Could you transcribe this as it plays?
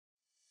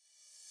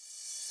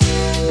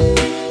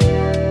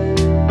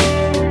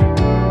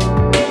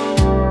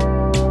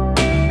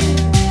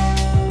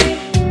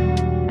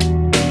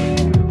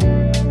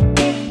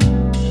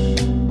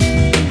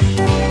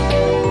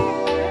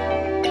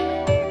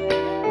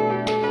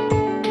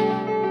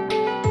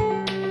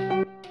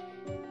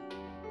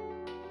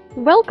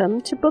Welcome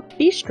to Book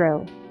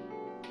Bistro,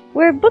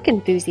 where book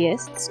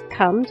enthusiasts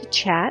come to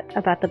chat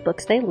about the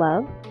books they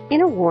love in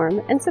a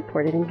warm and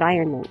supportive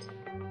environment.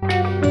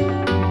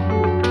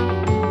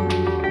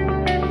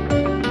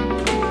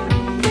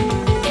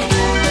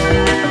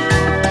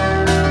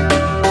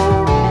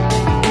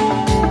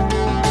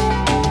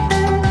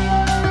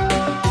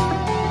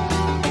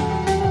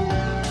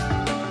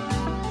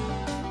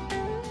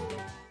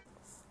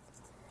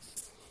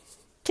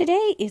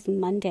 Today is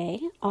Monday,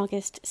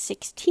 August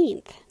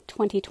 16th,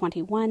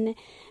 2021.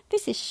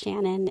 This is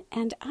Shannon,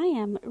 and I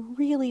am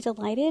really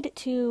delighted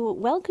to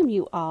welcome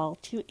you all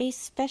to a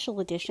special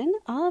edition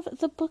of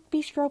the Book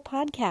Bistro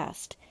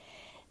podcast.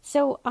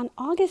 So on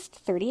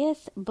August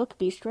 30th, Book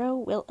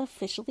Bistro will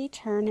officially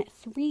turn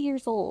 3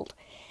 years old,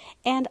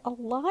 and a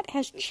lot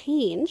has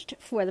changed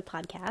for the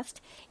podcast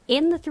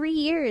in the 3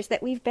 years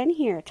that we've been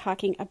here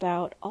talking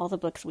about all the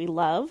books we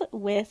love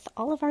with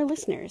all of our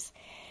listeners.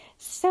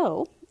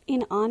 So,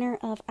 in honor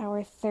of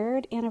our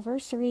 3rd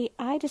anniversary,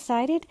 I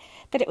decided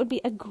that it would be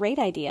a great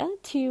idea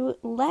to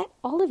let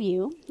all of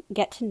you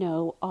get to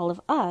know all of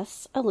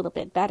us a little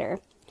bit better.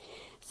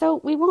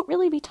 So we won't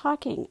really be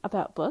talking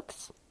about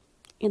books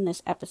in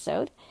this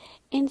episode.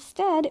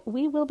 Instead,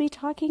 we will be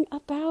talking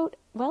about,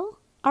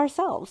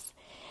 ourselves.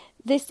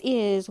 This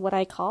is what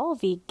I call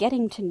the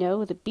Getting to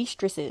Know the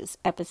Bistresses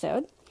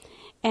episode.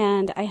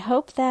 And I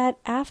hope that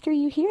after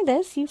you hear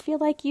this, you feel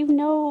like you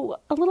know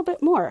a little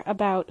bit more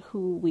about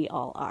who we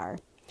all are.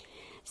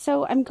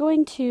 So I'm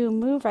going to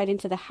move right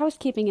into the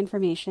housekeeping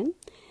information.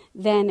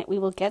 Then we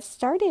will get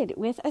started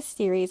with a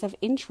series of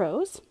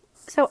intros.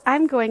 So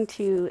I'm going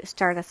to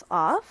start us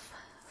off,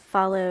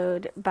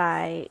 followed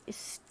by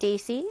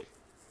Stacy,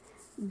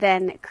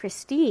 then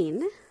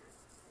Christine,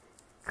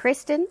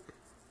 Kristen,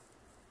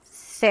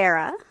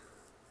 Sarah,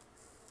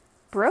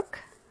 Brooke,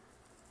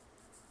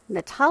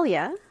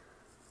 Natalia,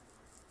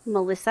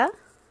 Melissa,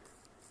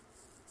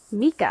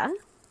 Mika,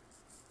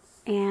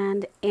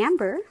 and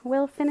Amber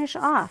will finish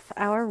off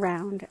our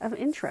round of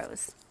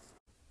intros.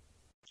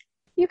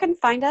 You can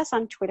find us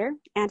on Twitter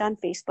and on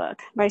Facebook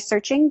by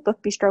searching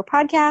Book Bistro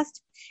Podcast.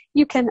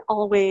 You can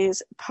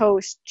always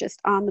post just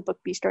on the Book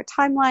Bistro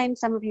timeline.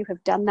 Some of you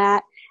have done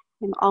that.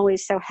 I'm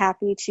always so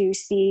happy to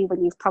see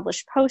when you've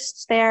published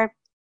posts there.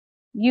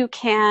 You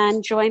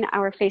can join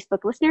our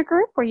Facebook listener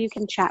group where you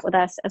can chat with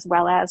us as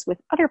well as with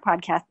other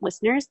podcast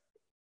listeners.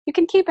 You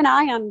can keep an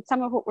eye on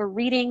some of what we're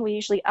reading. We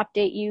usually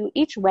update you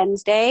each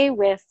Wednesday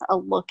with a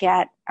look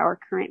at our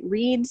current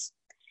reads.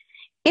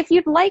 If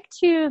you'd like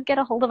to get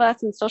a hold of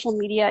us and social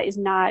media is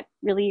not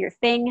really your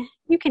thing,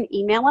 you can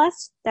email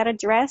us. That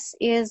address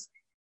is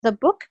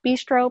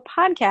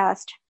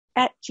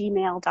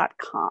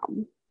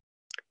thebookbistropodcast@gmail.com.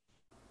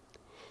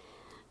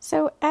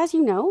 So as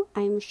you know,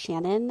 I'm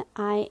Shannon.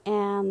 I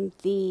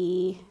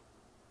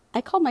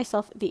call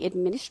myself the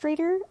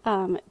administrator.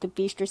 The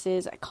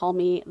Bistresses call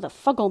me the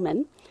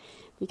Fuggleman,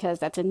 because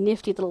that's a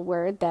nifty little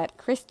word that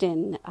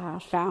Kristen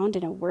found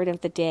in a word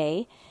of the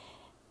day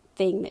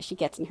thing that she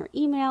gets in her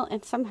email,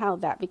 and somehow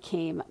that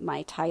became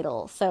my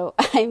title. So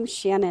I'm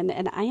Shannon,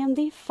 and I am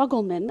the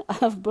Fuggleman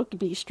of Book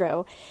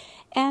Bistro.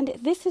 And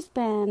this has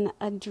been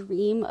a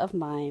dream of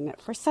mine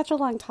for such a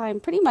long time,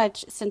 pretty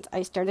much since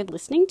I started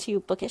listening to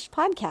bookish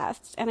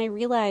podcasts, and I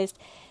realized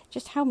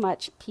just how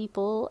much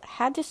people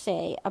had to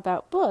say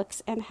about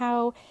books, and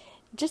how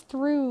just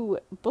through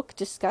book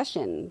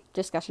discussion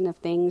of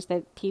things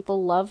that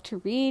people love to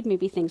read,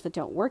 maybe things that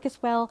don't work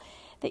as well,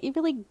 that you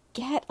really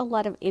get a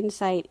lot of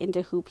insight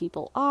into who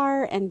people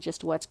are and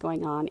just what's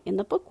going on in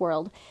the book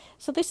world.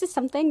 So this is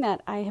something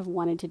that I have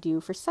wanted to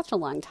do for such a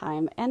long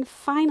time, and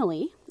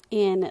finally,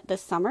 in the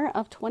summer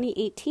of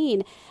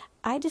 2018,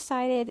 I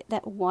decided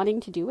that wanting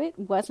to do it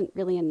wasn't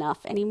really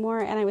enough anymore,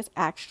 and I was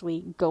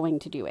actually going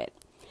to do it.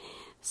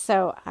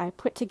 So I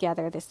put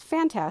together this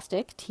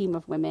fantastic team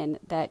of women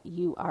that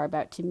you are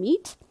about to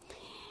meet,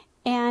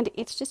 and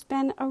it's just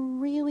been a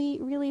really,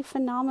 really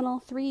phenomenal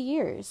 3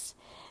 years.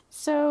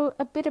 So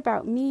a bit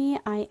about me.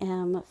 I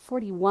am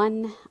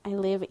 41. I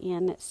live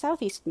in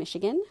Southeast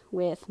Michigan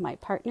with my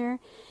partner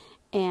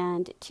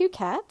and 2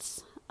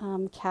 cats.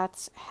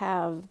 Cats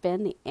have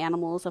been the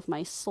animals of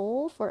my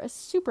soul for a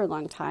super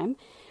long time.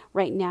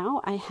 Right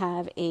now, I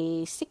have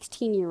a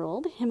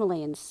 16-year-old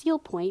Himalayan seal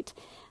point.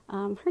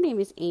 Her name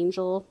is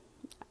Angel.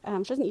 She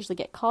doesn't usually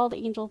get called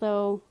Angel,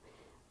 though.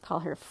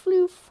 Call her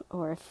Floof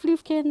or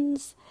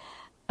Floofkins.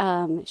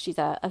 She's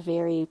a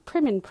very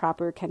prim and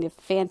proper kind of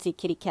fancy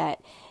kitty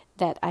cat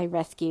that I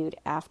rescued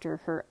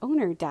after her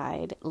owner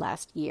died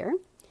last year.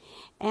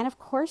 And of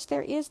course,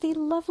 there is the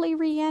lovely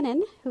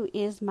Rhiannon, who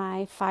is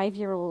my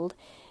 5-year-old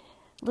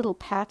little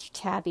patch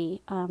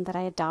tabby that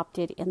I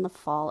adopted in the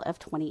fall of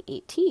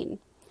 2018.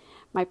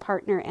 My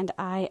partner and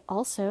I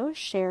also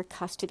share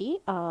custody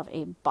of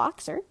a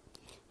boxer.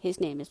 His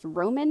name is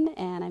Roman,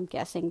 and I'm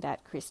guessing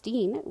that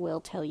Christine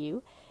will tell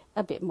you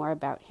a bit more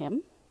about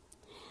him.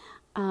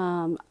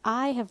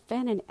 I have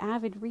been an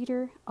avid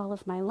reader all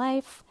of my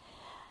life.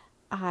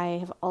 I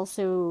have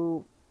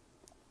also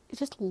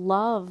just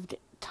loved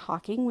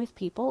talking with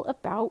people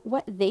about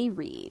what they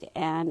read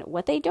and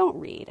what they don't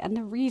read and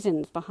the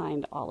reasons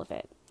behind all of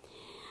it.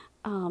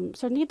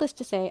 So needless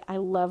to say, I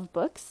love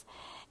books,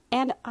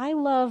 and I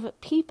love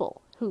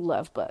people who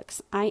love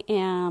books. I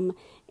am,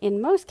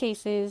 in most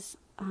cases,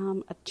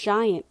 a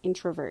giant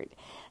introvert,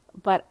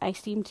 but I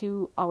seem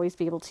to always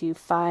be able to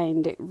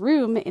find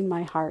room in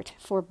my heart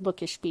for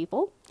bookish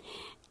people,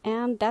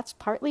 and that's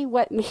partly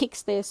what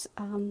makes this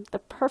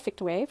the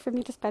perfect way for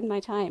me to spend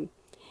my time.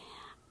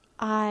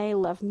 I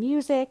love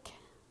music.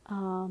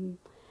 I'm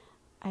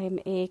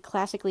a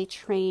classically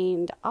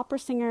trained opera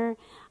singer.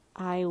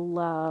 I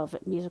love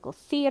musical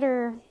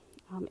theater.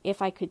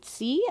 If I could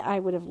see, I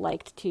would have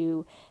liked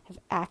to have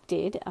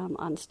acted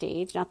on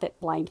stage. Not that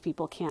blind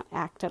people can't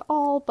act at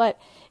all, but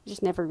it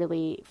just never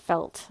really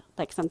felt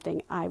like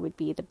something I would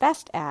be the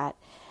best at.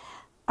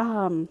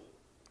 I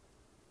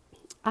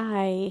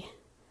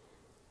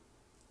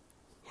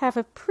have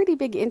a pretty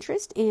big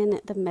interest in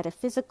the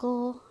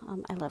metaphysical.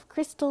 I love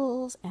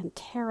crystals and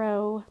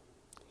tarot.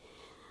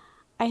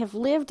 I have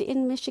lived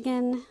in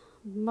Michigan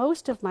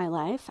most of my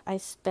life. I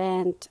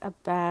spent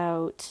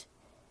about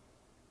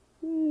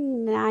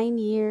 9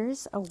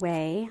 years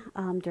away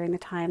during the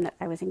time that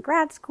I was in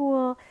grad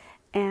school,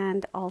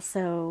 and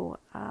also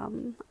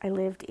I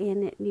lived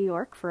in New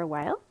York for a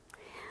while.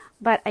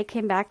 But I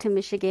came back to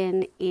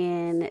Michigan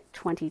in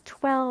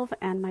 2012,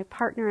 and my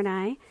partner and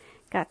I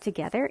got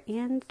together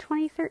in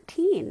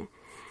 2013.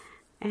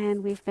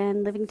 And we've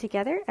been living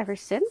together ever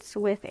since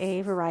with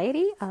a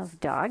variety of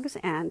dogs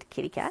and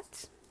kitty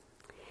cats.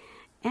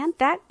 And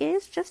that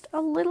is just a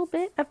little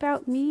bit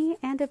about me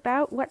and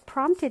about what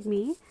prompted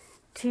me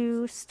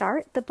to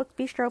start the Book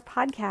Bistro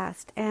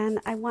podcast. And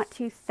I want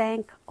to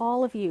thank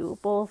all of you,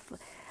 both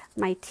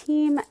my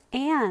team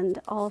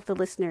and all of the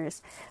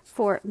listeners,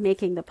 for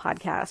making the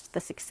podcast the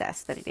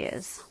success that it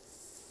is.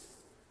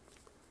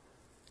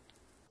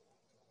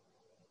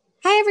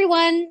 Hi,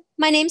 everyone.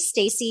 My name's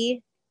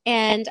Stacy,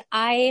 and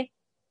I'm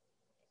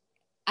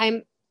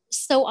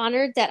so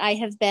honored that I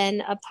have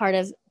been a part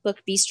of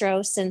Book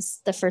Bistro since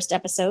the first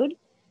episode.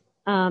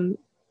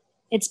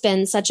 It's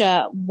been such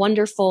a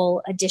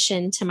wonderful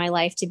addition to my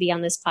life to be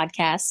on this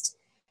podcast.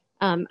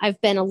 I've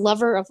been a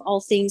lover of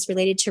all things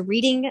related to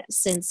reading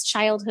since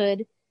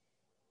childhood,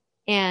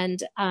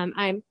 and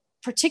I'm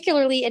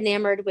particularly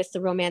enamored with the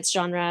romance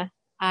genre.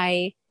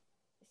 I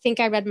think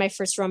I read my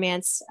first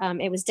romance.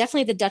 It was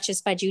definitely The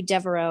Duchess by Jude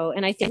Deveraux,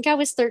 and I think I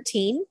was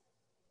 13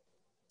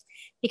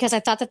 because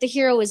I thought that the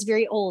hero was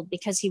very old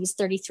because he was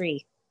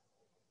 33.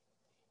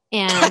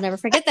 And I'll never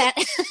forget that.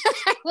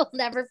 I will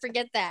never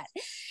forget that.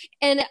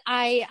 And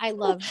I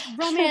love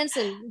romance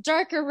and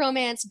darker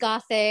romance,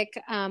 gothic.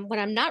 When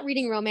I'm not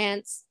reading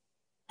romance,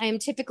 I am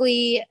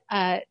typically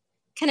kind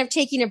of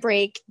taking a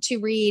break to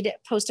read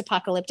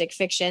post-apocalyptic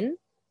fiction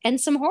and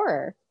some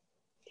horror.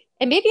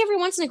 And maybe every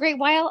once in a great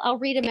while, I'll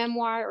read a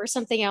memoir or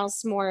something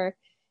else more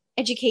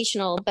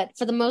educational. But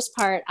for the most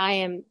part, I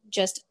am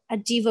just a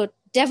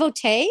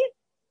devotee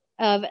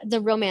of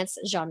the romance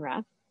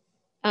genre.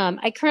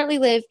 I currently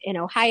live in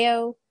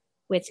Ohio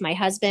with my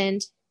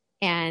husband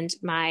and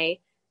my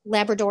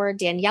Labrador,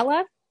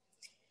 Daniela.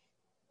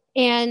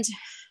 And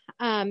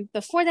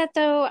before that,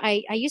 though,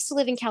 I used to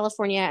live in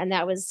California, and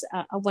that was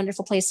a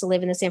wonderful place to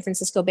live in the San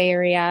Francisco Bay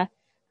Area.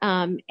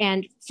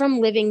 And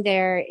from living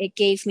there, it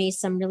gave me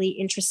some really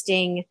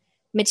interesting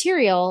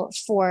material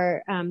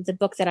for the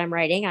book that I'm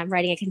writing. I'm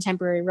writing a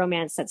contemporary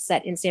romance that's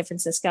set in San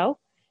Francisco,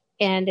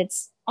 and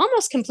it's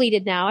almost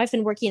completed now. I've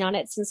been working on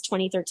it since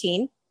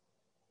 2013.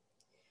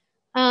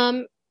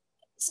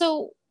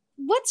 So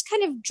what's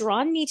kind of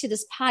drawn me to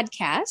this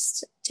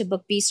podcast, to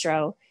Book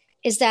Bistro,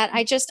 is that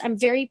I'm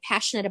very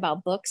passionate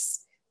about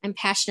books. I'm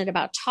passionate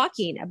about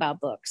talking about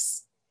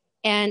books.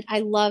 And I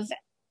love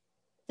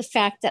the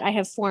fact that I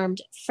have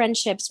formed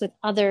friendships with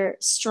other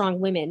strong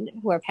women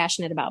who are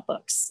passionate about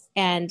books.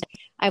 And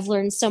I've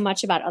learned so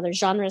much about other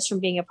genres from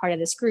being a part of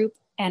this group,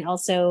 and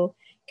also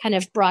kind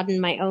of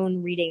broadened my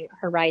own reading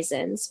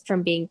horizons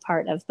from being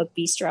part of Book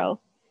Bistro.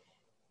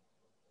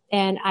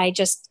 And I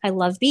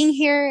love being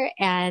here,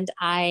 and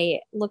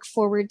I look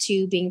forward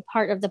to being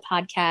part of the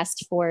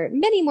podcast for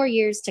many more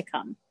years to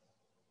come.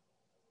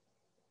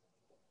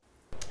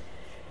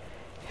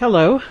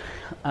 Hello,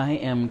 I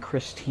am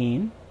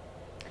Christine,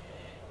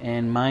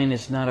 and mine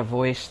is not a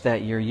voice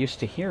that you're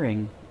used to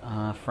hearing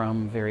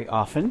from very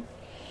often.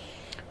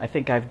 I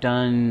think I've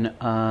done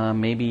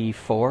maybe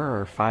 4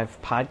 or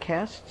 5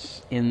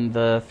 podcasts in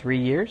the 3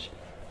 years.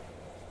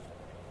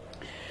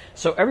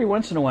 So every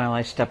once in a while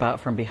I step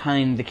out from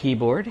behind the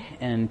keyboard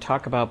and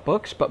talk about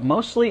books, but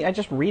mostly I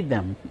just read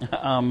them.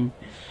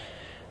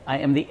 I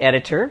am the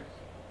editor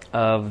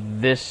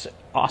of this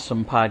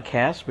awesome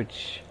podcast,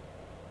 which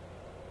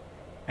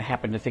I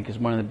happen to think is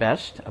one of the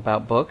best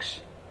about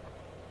books.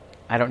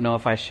 I don't know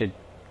if I should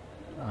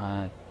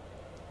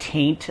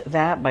taint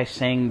that by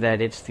saying that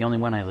it's the only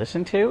one I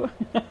listen to.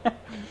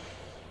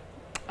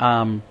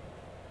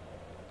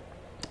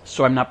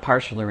 So I'm not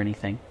partial or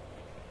anything.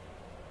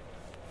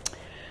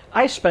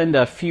 I spend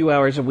a few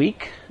hours a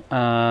week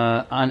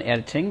on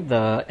editing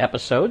the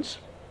episodes,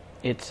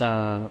 It's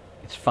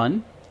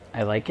fun.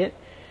 I like it.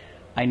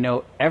 I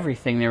know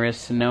everything there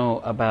is to know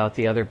about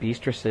the other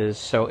Beastresses,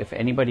 so if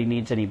anybody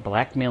needs any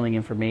blackmailing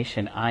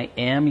information, I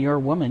am your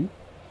woman.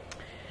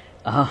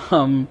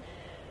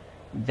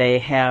 They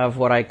have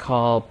what I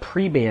call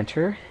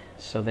pre-banter,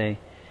 so they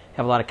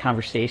have a lot of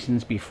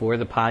conversations before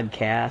the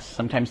podcast.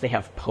 Sometimes they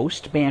have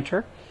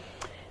post-banter.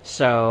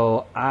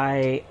 So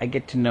I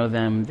get to know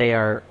them.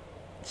 They're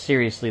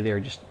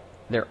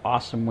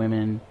awesome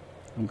women.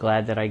 I'm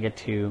glad that I get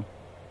to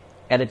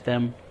edit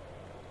them,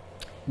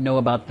 know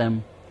about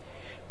them,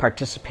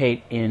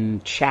 participate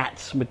in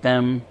chats with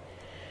them.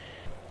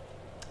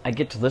 I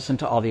get to listen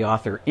to all the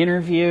author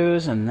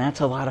interviews, and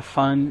that's a lot of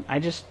fun.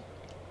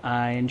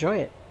 I enjoy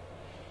it.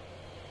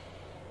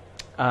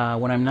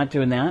 When I'm not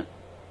doing that,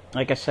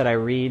 like I said, I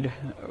read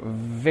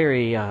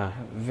very,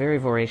 very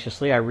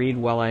voraciously. I read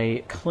while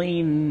I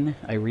clean.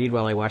 I read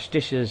while I wash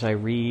dishes. I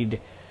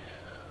read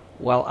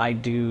while I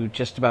do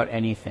just about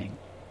anything.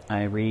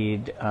 I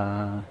read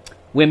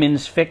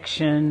women's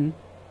fiction,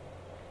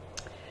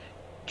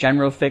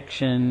 general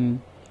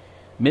fiction,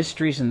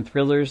 mysteries and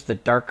thrillers. The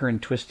darker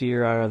and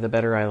twistier are, the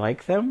better I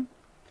like them.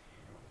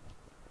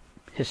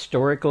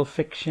 Historical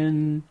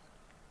fiction.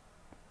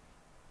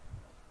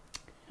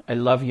 I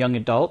love young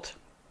adult,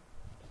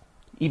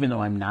 even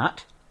though I'm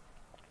not.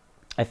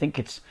 I think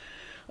it's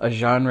a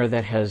genre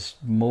that has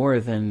more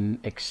than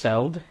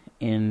excelled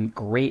in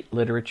great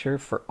literature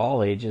for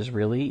all ages,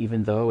 really,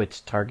 even though it's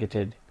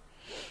targeted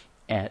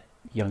at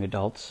young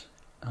adults.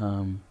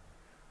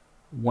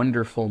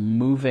 Wonderful,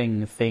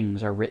 moving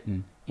things are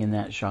written in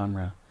that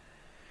genre.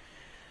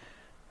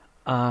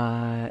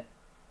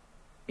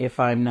 If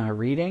I'm not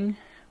reading,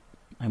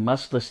 I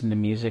must listen to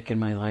music in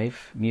my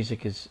life.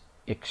 Music is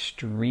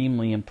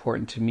extremely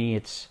important to me.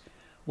 It's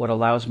what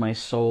allows my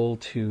soul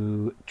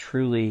to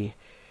truly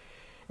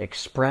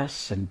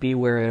express and be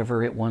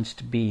wherever it wants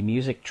to be.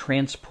 Music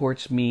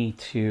transports me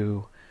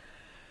to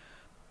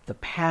the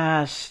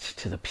past,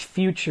 to the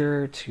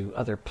future, to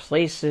other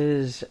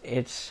places.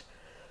 It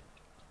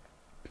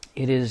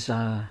is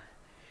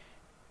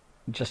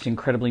just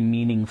incredibly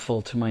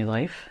meaningful to my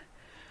life.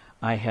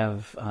 I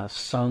have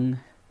sung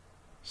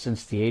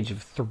since the age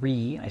of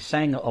 3. I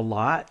sang a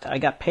lot. I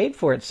got paid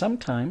for it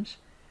sometimes.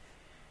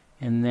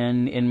 And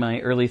then in my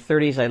early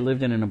 30s, I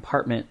lived in an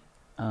apartment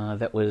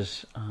that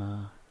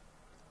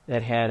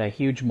had a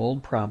huge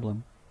mold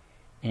problem,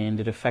 and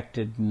it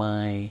affected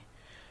my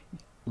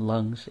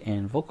lungs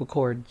and vocal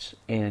cords,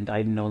 and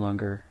I no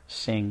longer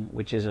sing,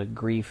 which is a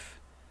grief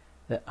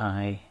that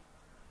I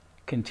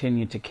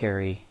continue to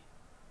carry.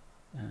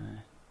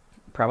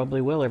 Probably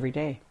will every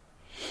day.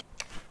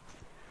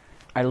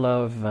 I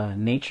love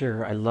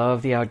nature. I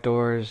love the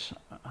outdoors.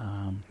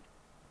 I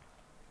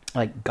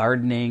like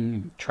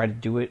gardening. Try to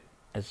do it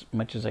as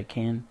much as I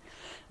can.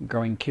 I'm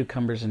growing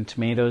cucumbers and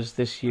tomatoes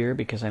this year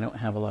because I don't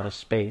have a lot of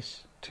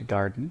space to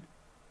garden,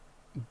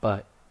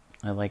 but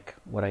I like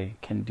what I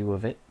can do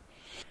of it.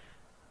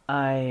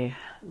 I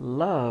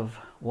love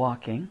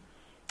walking.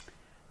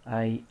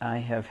 I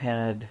have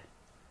had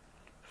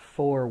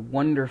 4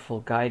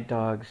 wonderful guide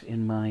dogs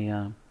in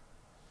my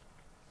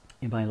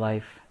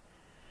life,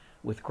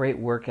 with great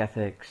work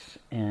ethics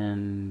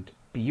and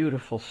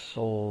beautiful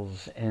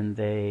souls, and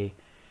they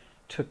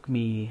took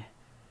me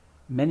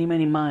many,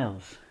 many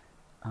miles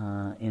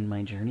in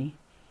my journey.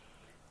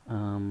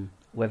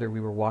 Whether we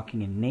were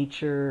walking in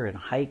nature and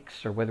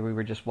hikes, or whether we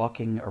were just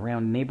walking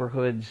around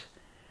neighborhoods,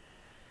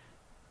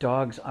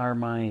 dogs are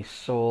my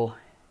soul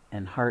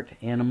and heart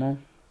animal.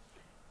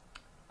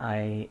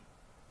 I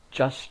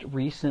just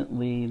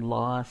recently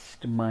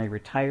lost my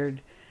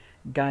retired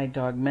guide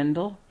dog,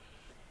 Mendel,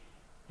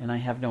 and I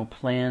have no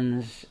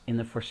plans in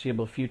the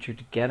foreseeable future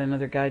to get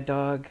another guide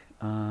dog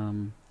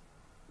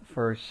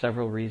for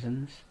several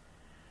reasons.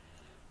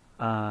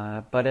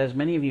 But as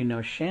many of you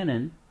know,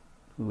 Shannon,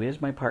 who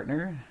is my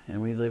partner,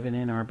 and we live in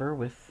Ann Arbor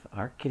with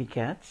our kitty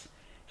cats,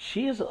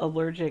 she is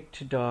allergic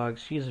to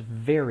dogs. She is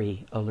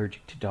very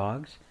allergic to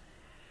dogs.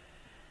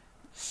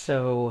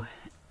 So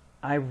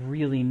I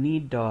really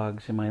need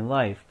dogs in my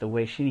life the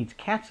way she needs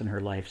cats in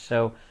her life.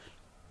 So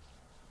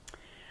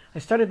I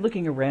started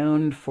looking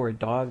around for a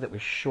dog that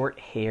was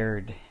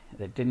short-haired,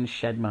 that didn't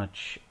shed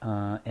much,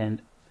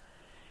 and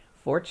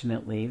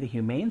fortunately, the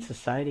Humane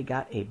Society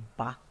got a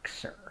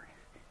boxer.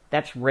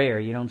 That's rare.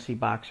 You don't see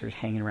boxers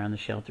hanging around the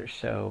shelter,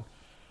 so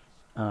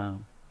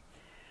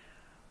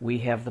we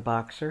have the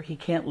boxer. He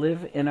can't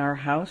live in our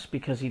house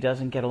because he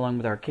doesn't get along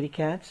with our kitty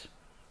cats.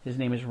 His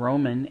name is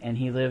Roman, and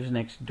he lives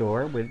next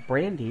door with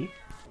Brandy.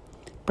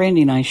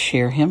 Brandy and I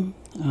share him.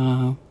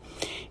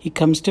 He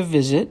comes to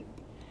visit.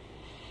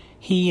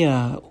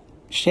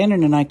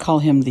 Shannon and I call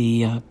him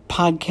the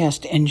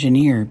podcast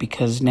engineer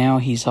because now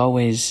he's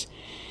always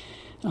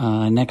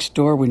next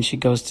door when she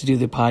goes to do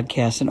the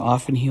podcast, and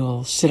often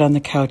he'll sit on the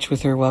couch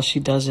with her while she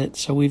does it.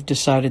 So we've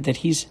decided that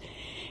he's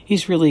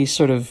really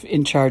sort of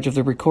in charge of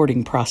the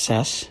recording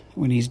process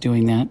when he's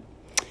doing that.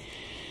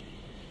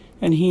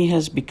 And he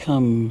has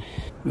become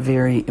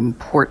very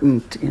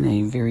important in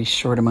a very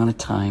short amount of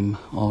time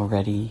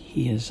already.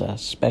 He is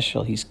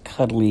special, he's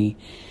cuddly,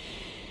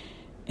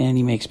 and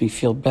he makes me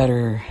feel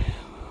better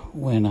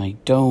when I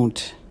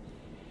don't.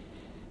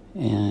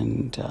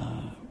 And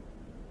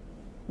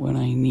when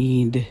I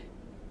need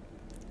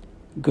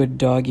good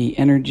doggy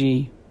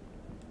energy,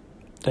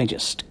 I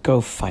just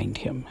go find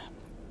him.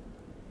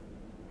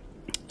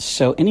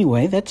 So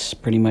anyway, that's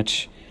pretty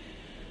much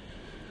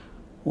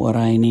what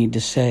I need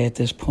to say at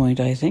this point,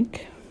 I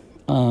think.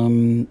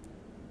 I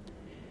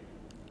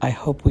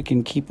hope we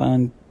can keep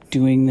on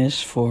doing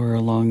this for a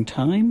long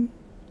time.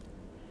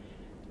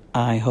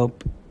 I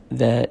hope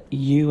that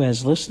you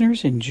as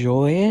listeners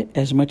enjoy it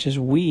as much as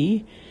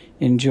we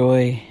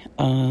enjoy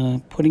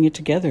putting it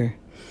together.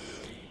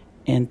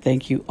 And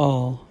thank you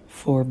all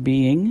for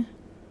being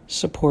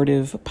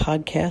supportive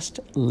podcast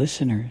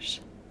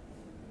listeners.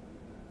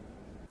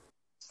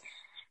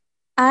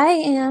 I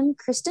am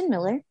Kristen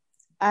Miller.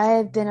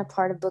 I've been a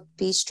part of Book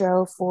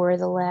Bistro for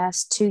the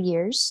last 2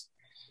 years,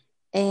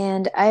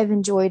 and I've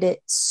enjoyed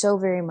it so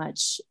very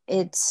much.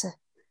 It's,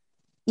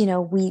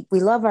 we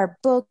love our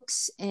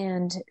books,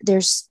 and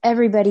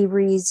everybody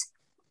reads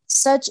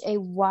such a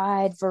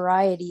wide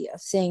variety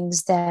of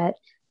things that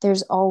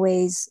there's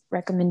always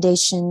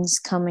recommendations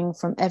coming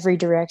from every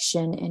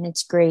direction, and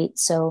it's great.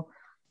 So,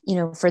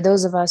 for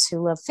those of us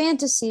who love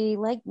fantasy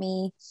like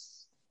me,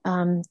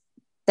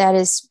 that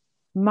is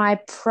my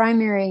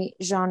primary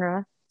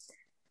genre.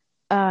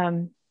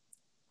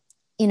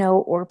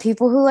 Or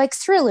people who like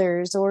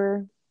thrillers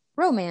or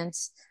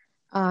romance.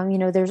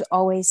 There's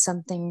always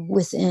something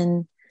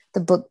within the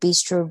Book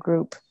Bistro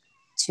group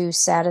to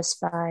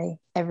satisfy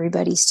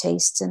everybody's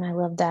tastes, and I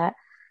love that.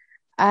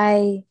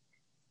 I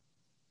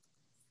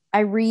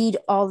read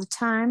all the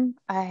time.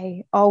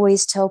 I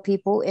always tell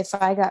people if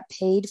I got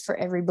paid for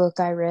every book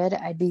I read,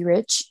 I'd be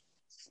rich.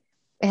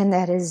 And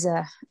that is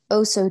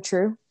oh so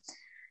true.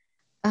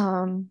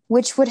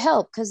 Which would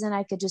help because then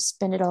I could just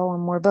spend it all on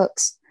more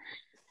books.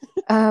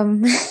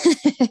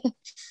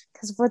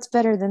 Because what's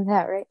better than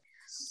that, right?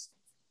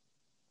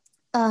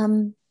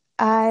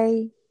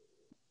 I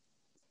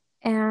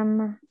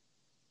am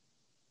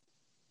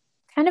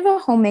kind of a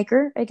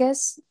homemaker, I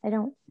guess. I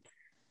don't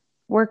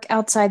work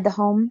outside the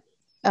home.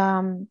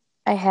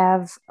 I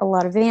have a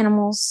lot of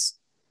animals,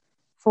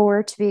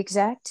 4 to be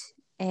exact,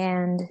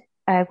 and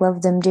I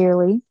love them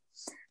dearly.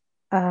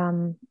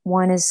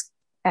 One is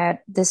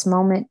at this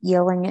moment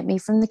yelling at me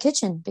from the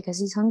kitchen because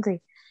he's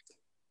hungry.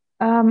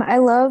 I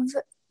love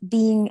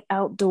being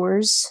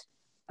outdoors.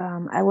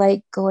 I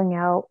like going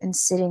out and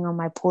sitting on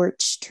my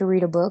porch to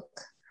read a book.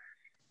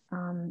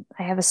 I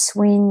have a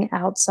swing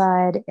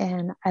outside,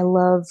 and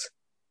I'm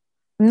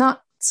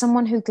not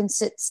someone who can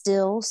sit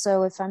still.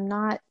 So if I'm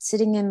not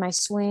sitting in my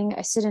swing,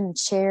 I sit in a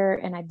chair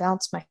and I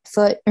bounce my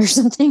foot or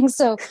something.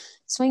 So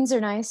swings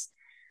are nice.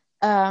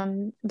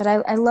 But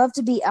I love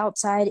to be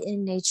outside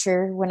in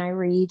nature when I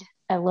read.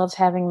 I love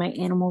having my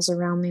animals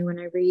around me when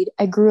I read.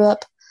 I grew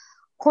up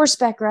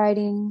horseback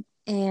riding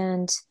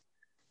and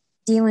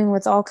dealing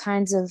with all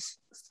kinds of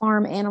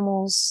farm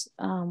animals.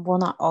 Well,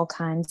 not all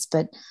kinds,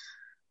 but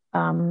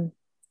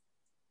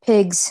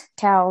pigs,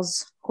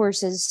 cows,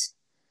 horses,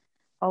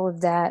 all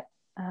of that.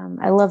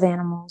 I love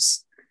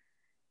animals.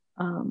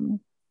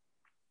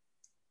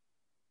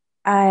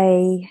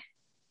 I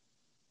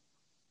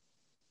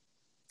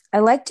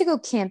like to go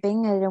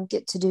camping. I don't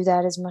get to do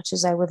that as much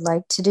as I would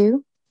like to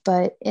do,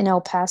 but in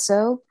El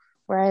Paso,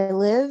 where I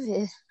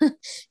live,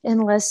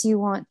 unless you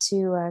want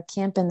to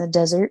camp in the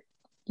desert,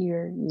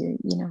 your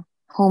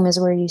home is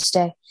where you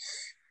stay.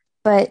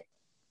 But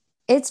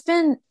it's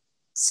been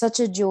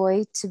such a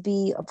joy to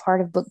be a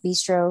part of Book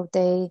Bistro.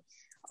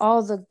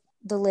 All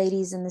the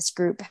ladies in this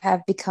group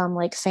have become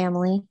like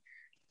family,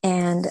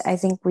 and I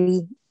think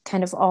we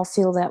kind of all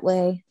feel that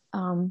way.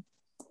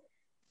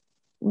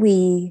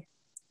 We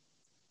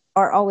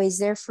are always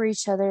there for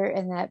each other,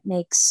 and that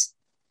makes,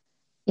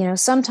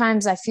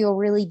 sometimes I feel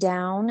really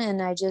down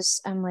and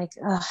I'm like,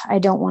 I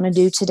don't want to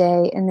do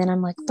today. And then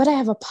I'm like, but I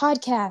have a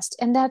podcast,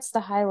 and that's the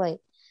highlight.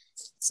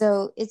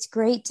 So it's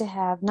great to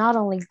have not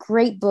only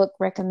great book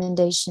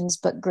recommendations,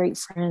 but great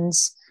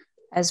friends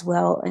as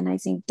well. And I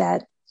think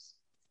that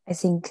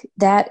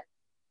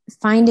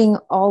finding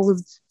all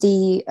of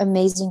the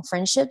amazing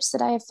friendships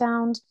that I have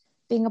found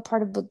being a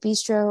part of Book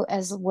Bistro,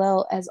 as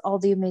well as all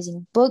the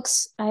amazing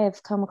books I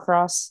have come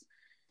across,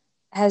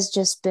 has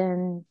just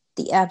been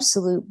the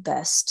absolute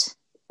best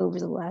over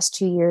the last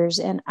 2 years.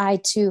 And I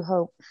too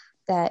hope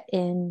that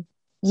in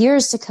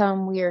years to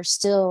come, we are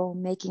still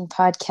making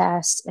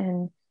podcasts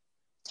and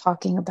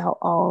talking about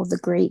all the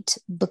great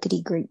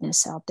bookity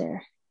greatness out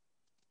there.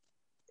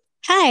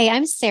 Hi,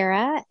 I'm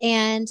Sarah,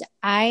 and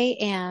I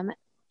am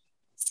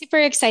super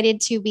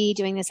excited to be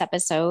doing this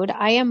episode.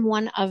 I am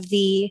one of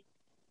the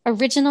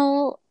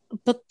original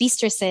book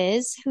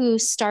bistresses who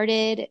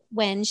started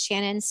when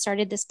Shannon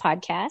started this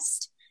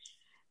podcast.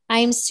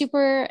 I'm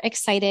super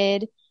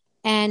excited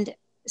and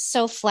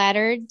so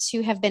flattered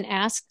to have been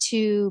asked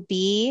to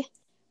be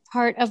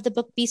part of the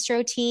Book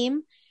Bistro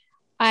team.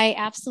 I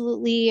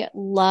absolutely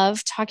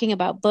love talking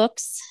about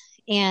books,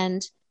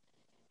 and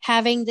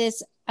having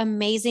this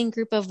amazing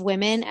group of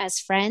women as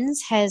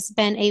friends has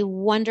been a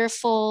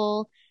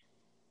wonderful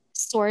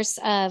source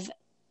of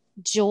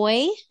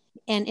joy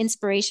and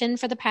inspiration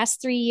for the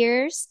past 3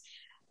 years.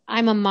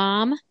 I'm a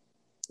mom.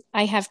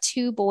 I have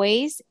 2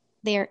 boys.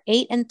 They're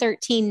 8 and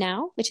 13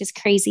 now, which is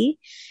crazy.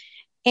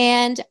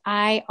 And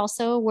I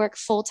also work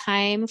full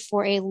time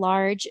for a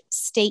large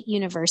state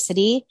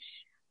university.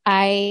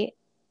 I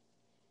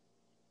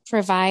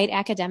provide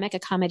academic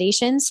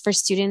accommodations for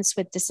students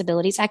with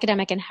disabilities,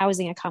 academic and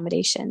housing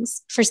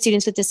accommodations for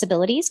students with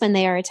disabilities when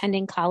they are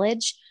attending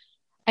college.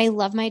 I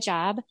love my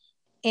job,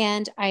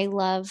 and I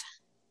love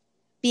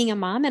being a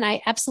mom, and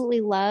I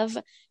absolutely love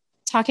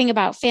talking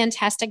about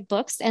fantastic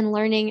books and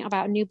learning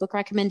about new book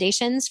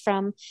recommendations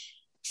from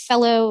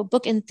fellow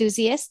book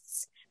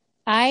enthusiasts.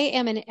 I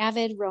am an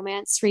avid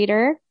romance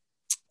reader.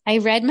 I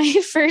read my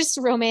first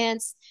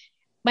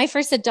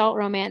adult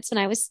romance when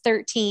I was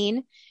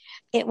 13.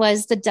 It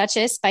was The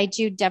Duchess by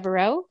Jude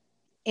Deveraux.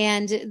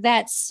 And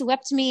that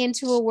swept me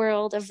into a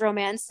world of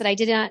romance that I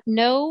did not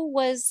know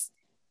was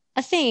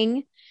a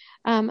thing.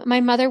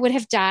 My mother would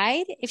have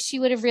died if she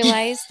would have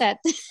realized that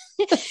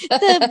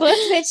the book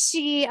that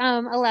she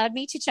allowed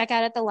me to check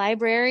out at the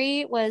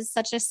library was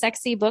such a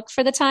sexy book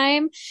for the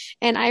time.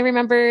 And I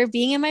remember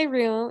being in my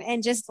room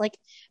and just like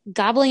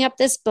gobbling up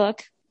this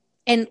book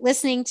and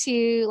listening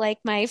to like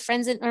my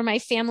friends or my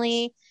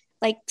family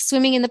like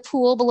swimming in the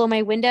pool below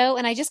my window.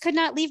 And I just could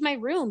not leave my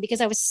room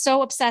because I was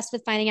so obsessed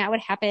with finding out what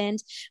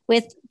happened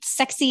with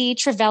sexy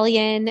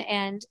Trevelyan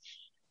and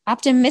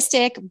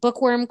optimistic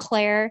bookworm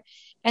Claire.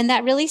 And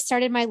that really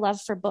started my love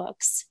for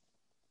books.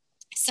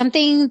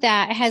 Something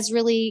that has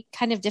really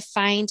kind of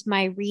defined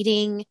my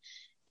reading,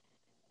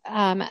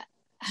 what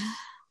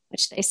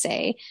should I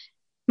say?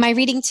 My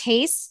reading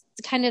taste,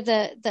 kind of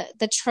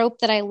the trope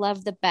that I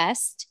love the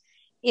best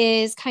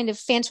is kind of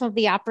Phantom of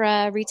the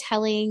Opera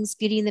retellings,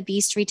 Beauty and the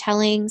Beast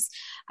retellings.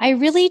 I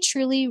really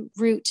truly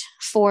root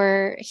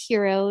for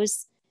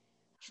heroes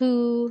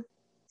who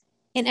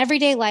in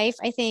everyday life,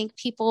 I think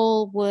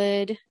people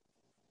would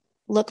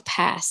look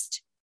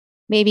past.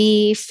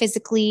 Maybe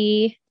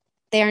physically,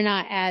 they are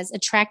not as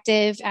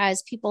attractive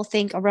as people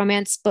think a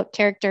romance book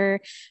character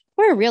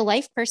or a real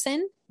life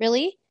person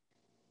really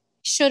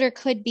should or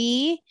could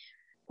be.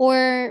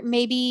 Or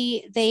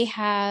maybe they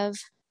have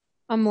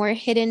a more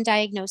hidden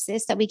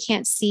diagnosis that we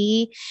can't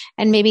see.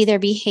 And maybe their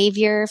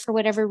behavior, for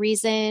whatever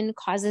reason,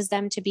 causes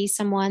them to be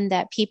someone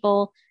that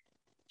people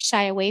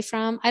shy away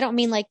from. I don't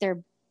mean like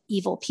they're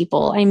evil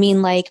people. I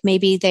mean like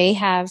maybe they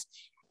have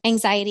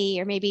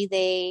anxiety, or maybe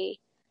they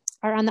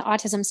are on the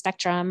autism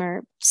spectrum,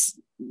 or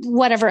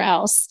whatever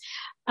else.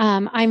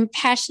 I'm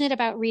passionate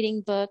about reading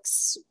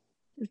books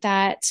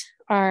that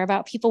are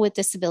about people with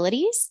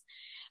disabilities.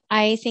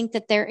 I think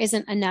that there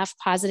isn't enough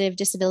positive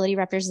disability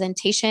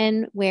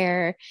representation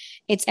where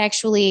it's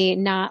actually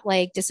not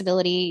like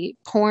disability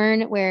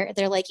porn, where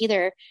they're like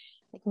either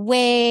like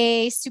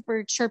way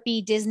super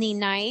chirpy Disney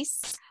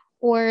nice,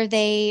 or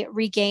they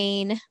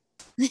regain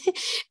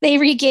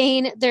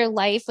their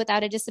life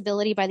without a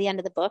disability by the end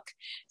of the book.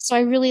 So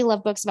I really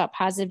love books about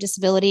positive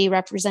disability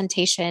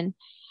representation.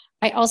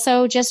 I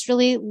also just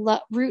really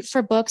root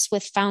for books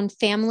with found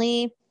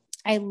family.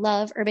 I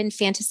love urban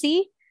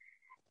fantasy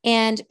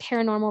and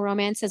paranormal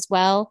romance as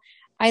well.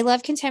 I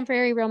love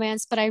contemporary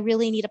romance, but I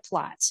really need a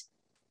plot.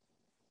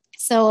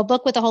 So a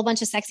book with a whole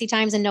bunch of sexy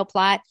times and no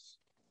plot,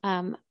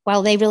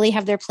 while they really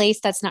have their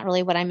place, that's not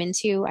really what I'm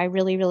into. I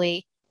really,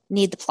 really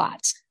need the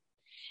plot.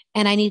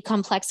 And I need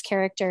complex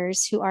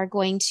characters who are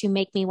going to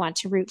make me want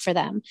to root for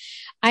them.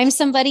 I'm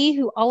somebody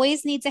who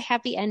always needs a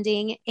happy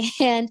ending.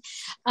 And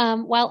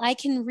while I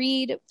can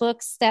read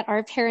books that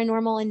are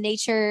paranormal in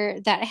nature,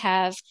 that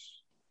have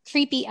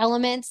creepy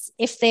elements,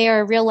 if they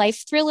are real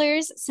life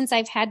thrillers, since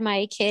I've had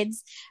my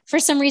kids, for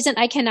some reason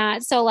I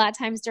cannot. So a lot of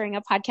times during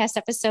a podcast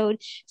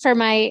episode for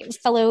my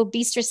fellow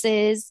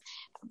Beastresses,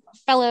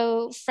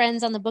 fellow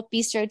friends on the Book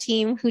Bistro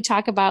team who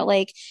talk about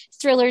like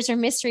thrillers or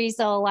mysteries,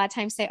 they'll a lot of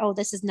times say, oh,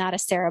 this is not a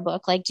Sarah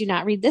book. Like, do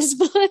not read this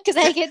book, because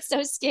I get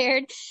so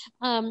scared.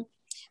 But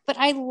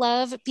I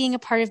love being a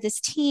part of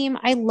this team.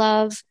 I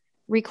love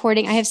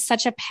recording. I have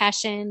such a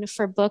passion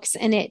for books,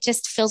 and it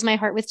just fills my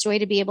heart with joy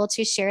to be able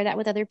to share that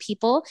with other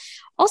people.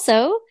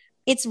 Also,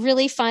 it's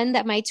really fun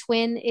that my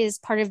twin is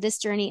part of this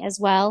journey as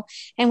well.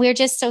 And we're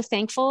just so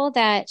thankful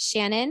that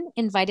Shannon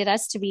invited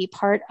us to be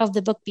part of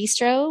the Book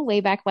Bistro way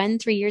back when,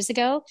 3 years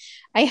ago.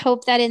 I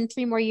hope that in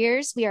 3 more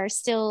years, we are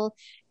still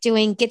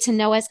doing Get to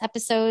Know Us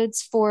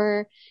episodes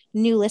for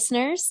new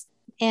listeners.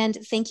 And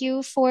thank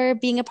you for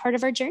being a part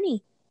of our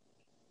journey.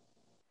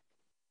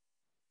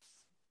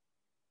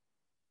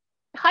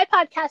 Hi,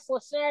 podcast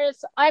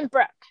listeners. I'm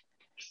Brooke.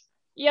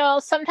 You'll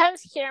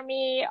sometimes hear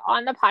me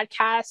on the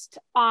podcast.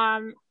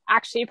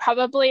 Actually,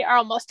 probably are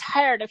almost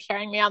tired of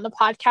hearing me on the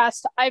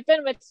podcast. I've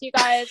been with you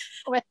guys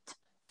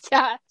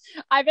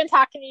I've been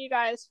talking to you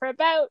guys for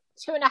about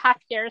 2.5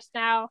 years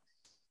now.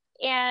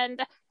 And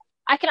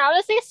I can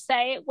honestly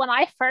say when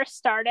I first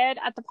started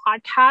at the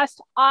podcast,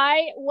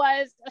 I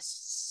was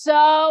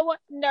so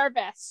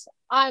nervous.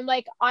 I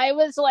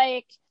was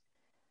like,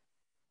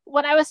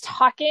 when I was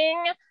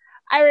talking,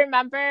 I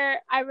remember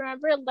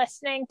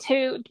listening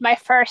to my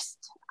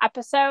first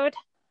episode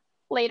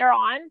later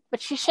on,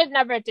 which you should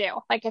never do.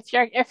 Like if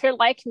you're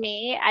like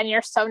me and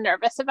you're so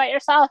nervous about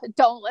yourself,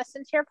 don't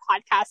listen to your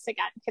podcast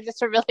again because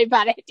it's a really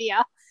bad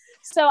idea.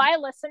 So I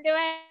listened to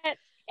it,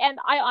 and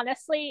I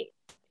honestly,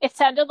 it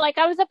sounded like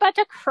I was about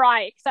to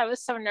cry because I was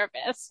so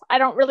nervous. I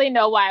don't really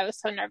know why I was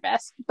so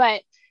nervous,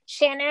 but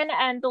Shannon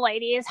and the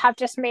ladies have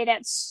just made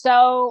it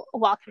so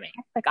welcoming.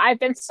 Like I've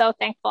been so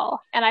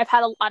thankful, and I've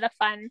had a lot of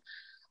fun.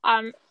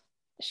 Um,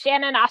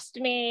 Shannon asked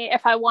me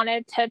if I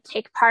wanted to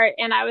take part,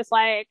 and I was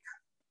like,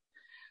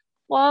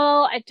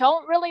 well, I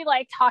don't really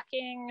like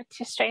talking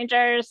to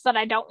strangers that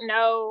I don't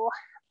know,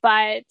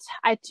 but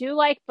I do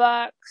like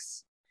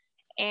books.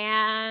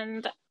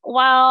 And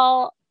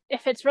well,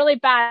 if it's really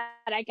bad,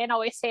 I can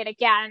always say it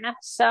again.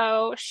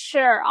 So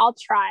sure, I'll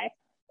try.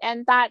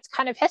 And that's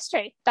kind of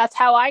history. That's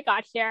how I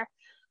got here.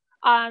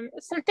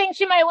 Some things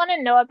you might want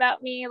to know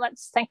about me.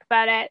 Let's think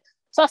about it.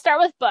 So I'll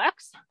start with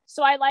books.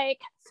 So I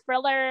like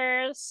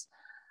thrillers,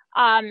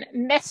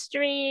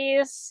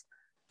 mysteries,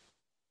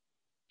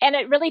 and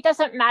it really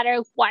doesn't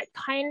matter what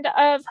kind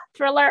of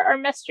thriller or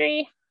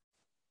mystery.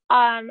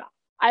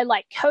 I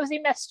like cozy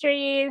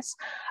mysteries.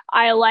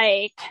 I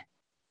like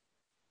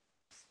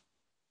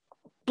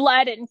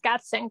blood and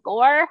guts and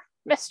gore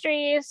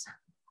mysteries.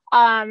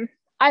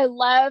 I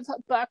love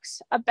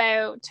books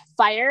about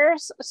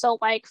fires, so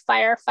like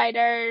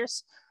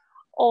firefighters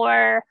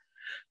or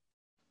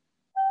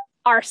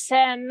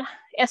arson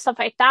and stuff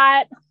like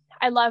that.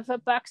 I love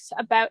books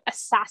about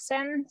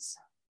assassins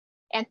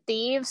and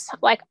thieves,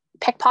 like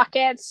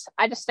pickpockets.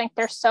 I just think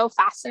they're so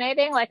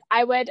fascinating. I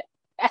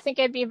think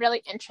it'd be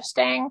really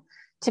interesting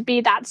to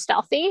be that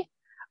stealthy.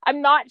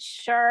 I'm not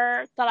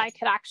sure that I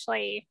could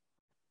actually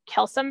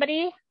kill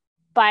somebody,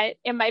 but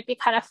it might be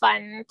kind of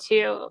fun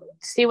to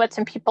see what's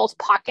in people's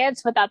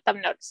pockets without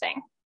them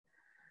noticing.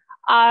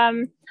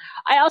 I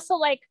also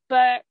like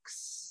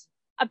books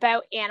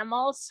about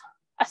animals,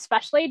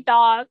 especially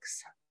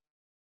dogs.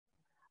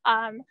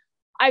 I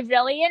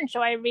really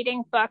enjoy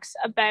reading books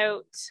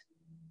about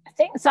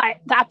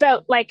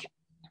about like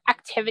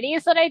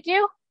activities that I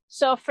do.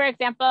 So, for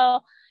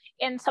example,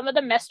 in some of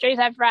the mysteries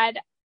I've read,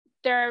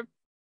 the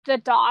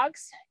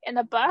dogs in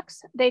the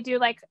books, they do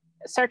like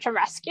search and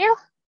rescue.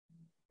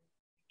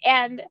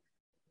 And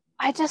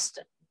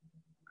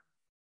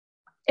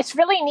it's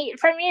really neat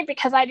for me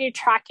because I do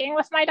tracking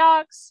with my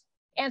dogs.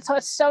 And so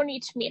it's so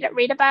neat to me to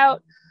read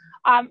about.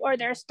 Or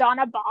there's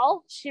Donna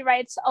Ball. She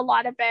writes a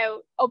lot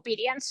about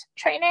obedience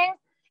training.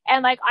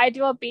 And like I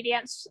do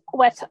obedience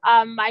with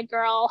my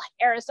girl,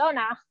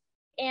 Arizona.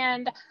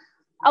 And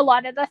a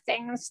lot of the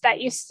things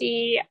that you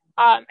see,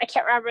 I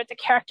can't remember what the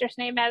character's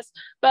name is,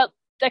 but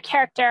the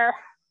character,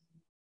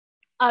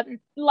 a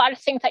lot of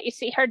things that you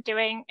see her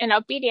doing in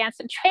obedience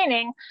and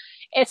training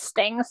is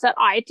things that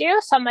I do.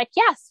 So I'm like,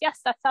 yes,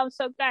 that sounds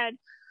so good.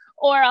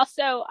 Or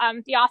also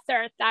the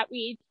author that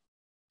we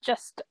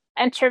just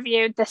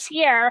interviewed this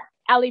year,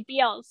 Ellie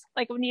Beals.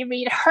 Like when you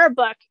read her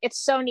book, it's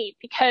so neat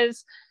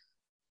because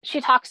she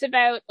talks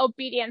about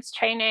obedience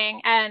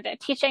training and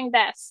teaching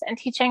this and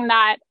teaching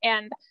that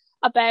and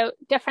about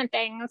different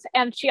things.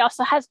 And she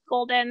also has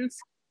Goldens.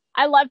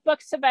 I love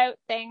books about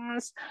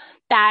things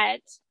that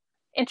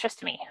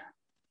interest me.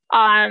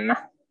 I'm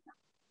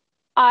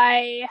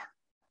not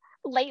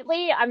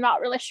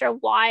really sure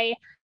why.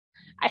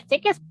 I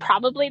think it's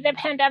probably the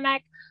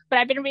pandemic, but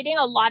I've been reading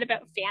a lot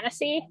about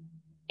fantasy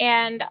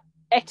and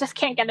I just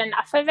can't get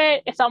enough of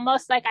it. It's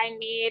almost like I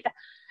need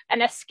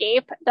an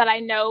escape that I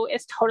know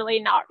is totally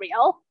not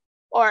real,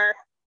 or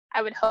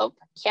I would hope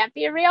can't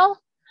be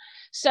real.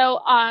 So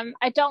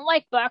I don't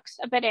like books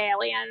about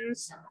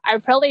aliens.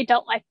 I really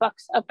don't like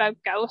books about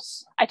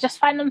ghosts. I just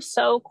find them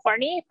so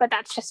corny, but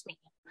that's just me.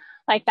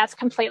 Like that's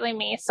completely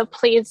me. So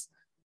please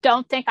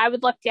don't think I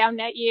would look down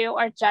at you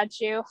or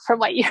judge you for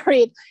what you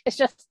read. It's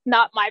just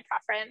not my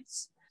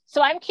preference.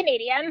 So I'm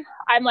Canadian.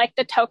 I'm like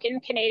the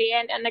token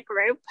Canadian in the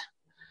group.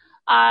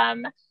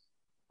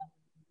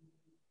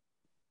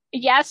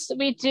 Yes,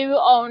 we do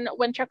own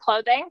winter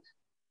clothing.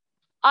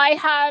 I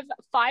have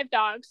 5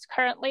 dogs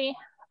currently.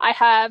 I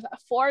have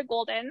 4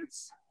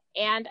 Goldens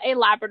and a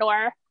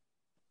Labrador.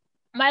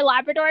 My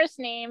Labrador's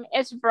name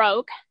is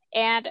Rogue,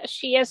 and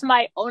she is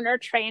my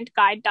owner-trained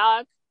guide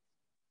dog.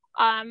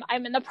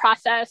 I'm in the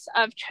process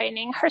of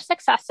training her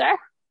successor,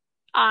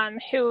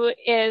 who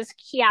is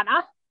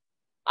Kiana.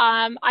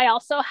 I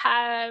also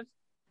have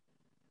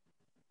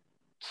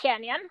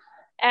Canyon,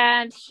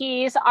 and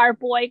he's our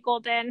boy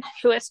Golden,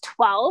 who is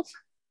 12.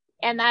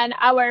 And then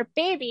our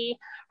baby,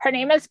 her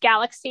name is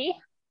Galaxy,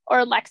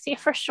 or Lexi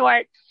for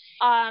short.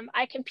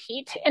 I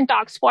compete in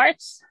dog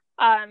sports.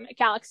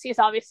 Galaxy is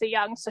obviously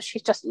young, so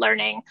she's just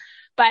learning,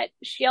 but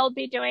she'll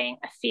be doing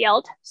a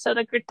field. So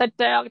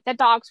the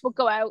dogs will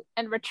go out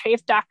and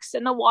retrieve ducks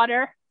in the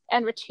water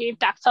and retrieve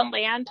ducks on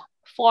land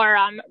for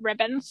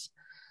ribbons.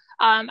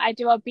 I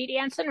do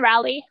obedience and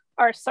rally,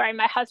 or sorry,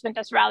 my husband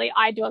does rally.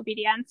 I do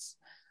obedience.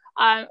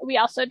 We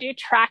also do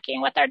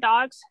tracking with our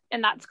dogs,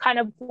 and that's kind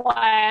of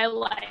why I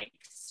like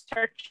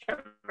search and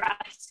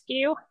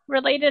rescue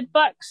related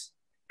books,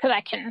 because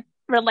I can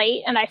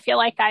relate and I feel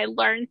like I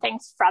learn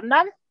things from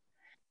them.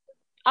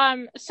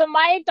 So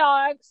my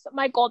dogs,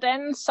 my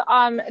Goldens,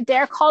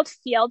 they're called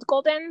field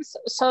Goldens.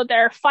 So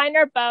they're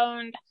finer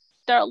boned,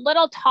 they're a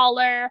little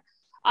taller,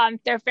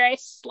 they're very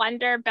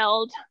slender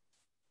build,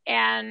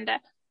 and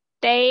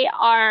they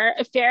are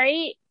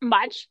very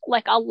much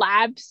like a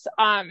lab's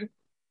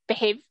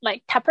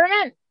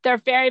temperament. They're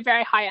very,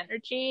 very high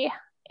energy,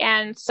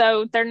 and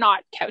so they're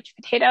not couch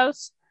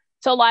potatoes.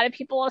 So a lot of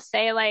people will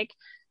say like,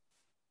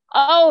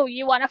 oh,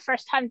 you want a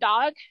first-time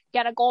dog?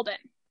 Get a Golden.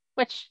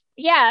 Which,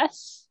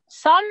 yes,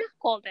 some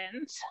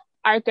Goldens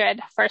are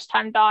good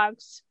first-time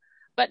dogs,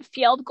 but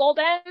field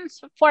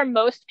Goldens, for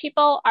most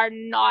people, are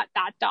not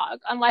that dog,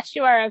 unless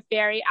you are a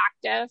very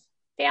active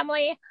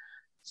family.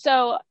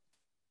 So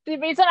the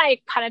reason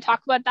I kind of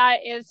talk about that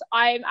is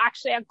I'm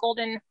actually a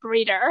Golden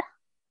breeder.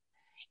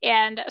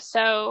 And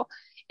so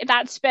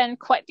that's been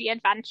quite the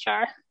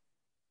adventure.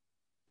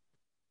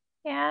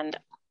 And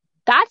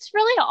that's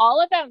really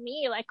all about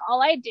me. Like,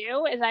 all I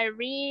do is I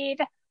read,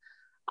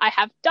 I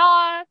have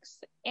dogs,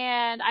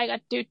 and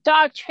I do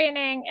dog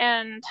training,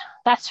 and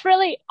that's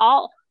really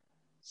all.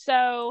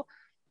 So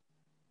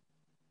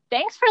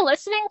thanks for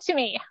listening to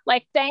me.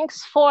 Like,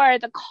 thanks for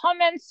the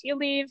comments you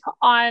leave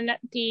on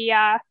the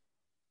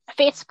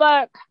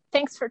Facebook.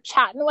 Thanks for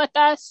chatting with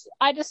us.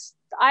 I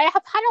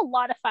have had a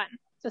lot of fun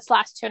this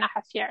last 2.5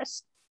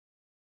 years.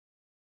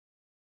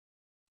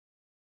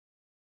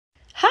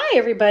 Hi,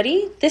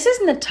 everybody. This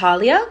is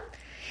Natalia,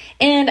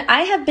 and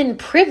I have been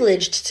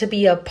privileged to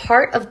be a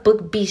part of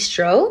Book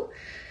Bistro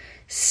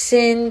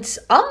since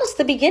almost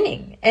the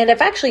beginning. And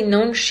I've actually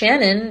known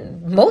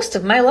Shannon most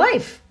of my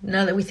life,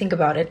 now that we think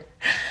about it.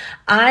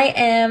 I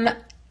am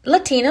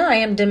Latina, I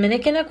am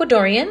Dominican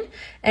Ecuadorian,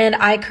 and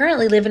I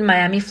currently live in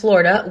Miami,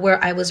 Florida,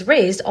 where I was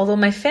raised, although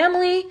my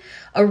family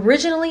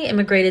originally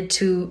immigrated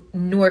to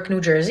Newark,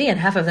 New Jersey, and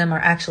half of them are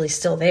actually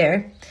still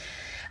there.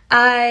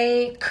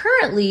 I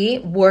currently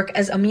work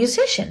as a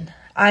musician.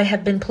 I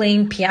have been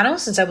playing piano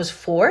since I was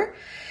 4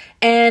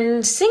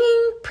 and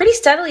singing pretty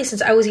steadily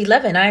since I was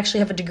 11. I actually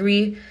have a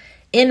degree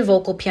in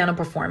vocal piano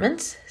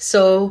performance.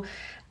 So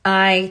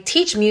I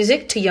teach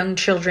music to young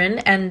children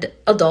and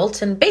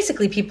adults and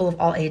basically people of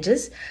all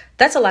ages.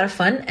 That's a lot of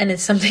fun, and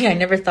it's something I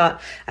never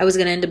thought I was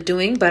going to end up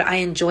doing, but I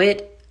enjoy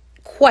it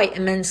quite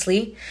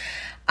immensely.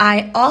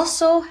 I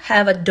also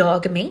have a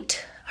dog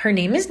mate. Her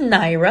name is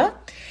Naira,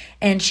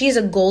 and she's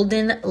a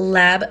Golden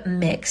Lab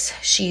mix.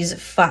 She's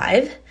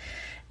 5.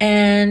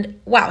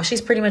 And wow,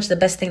 she's pretty much the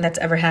best thing that's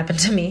ever happened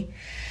to me.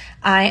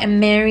 I am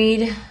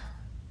married,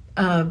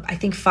 I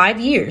think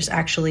 5 years,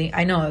 actually.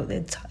 I know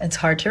it's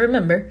hard to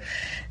remember.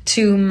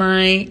 To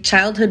my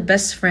childhood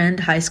best friend,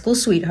 high school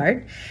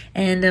sweetheart.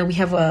 And we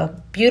have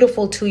a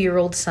beautiful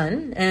 2-year-old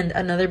son and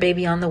another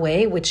baby on the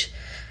way, which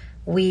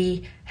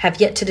we have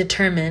yet to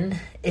determine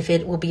if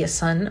it will be a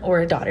son or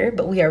a daughter.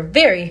 But we are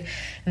very,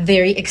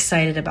 very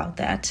excited about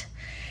that.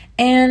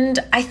 And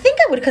I think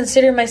I would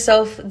consider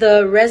myself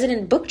the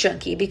resident book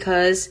junkie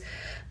because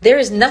there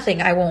is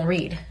nothing I won't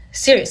read.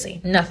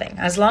 Seriously, nothing.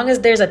 As long as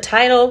there's a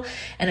title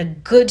and a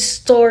good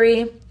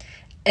story,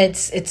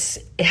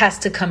 it has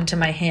to come to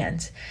my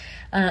hands.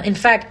 In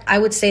fact, I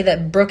would say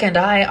that Brooke and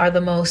I are the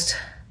most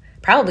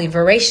probably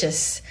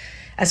voracious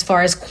as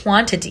far as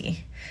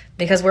quantity,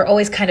 because we're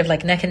always kind of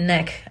like neck and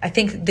neck. I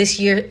think this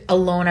year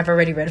alone, I've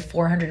already read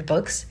 400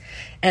 books.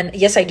 And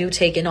yes, I do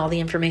take in all the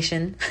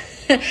information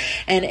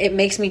and it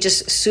makes me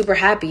just super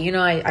happy. You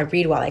know, I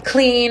read while I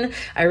clean,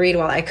 I read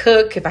while I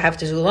cook. If I have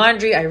to do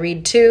laundry, I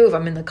read too. If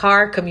I'm in the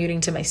car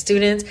commuting to my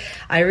students,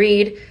 I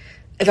read.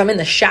 If I'm in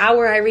the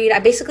shower, I read. I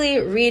basically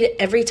read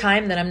every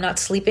time that I'm not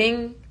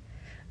sleeping,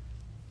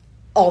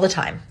 all the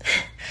time.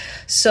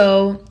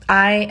 So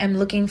I am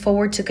looking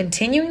forward to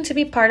continuing to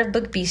be part of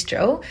Book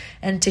Bistro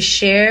and to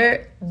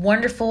share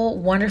wonderful,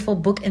 wonderful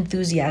book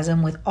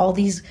enthusiasm with all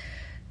these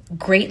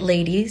great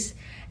ladies,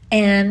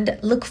 and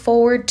look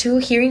forward to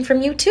hearing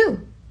from you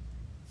too.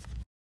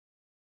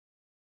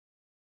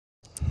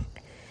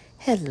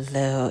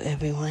 Hello,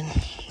 everyone.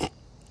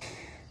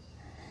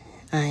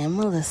 I am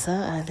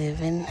Melissa. I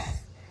live in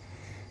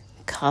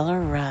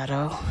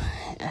Colorado.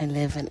 I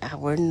live an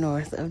hour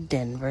north of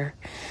Denver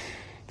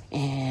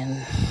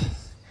and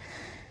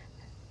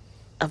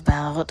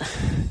about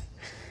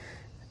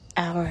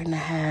hour and a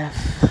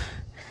half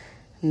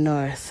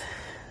north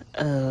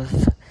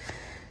of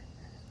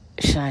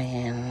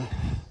Cheyenne,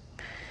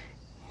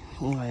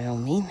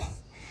 Wyoming.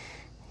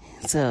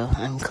 So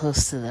I'm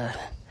close to the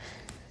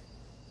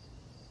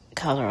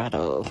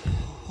Colorado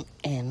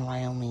and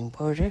Wyoming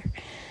border.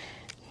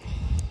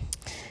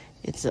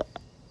 It's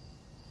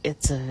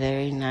a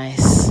very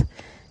nice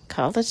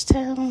college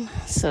town,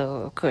 so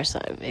of course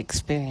I've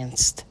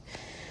experienced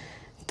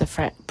the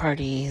frat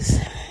parties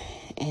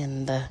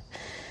and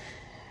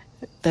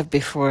the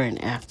before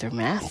and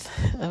aftermath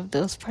of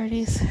those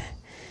parties.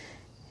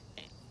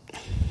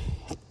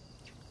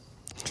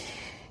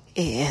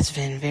 It has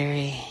been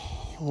very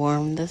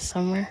warm this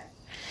summer,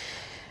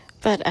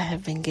 but I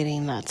have been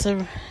getting lots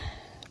of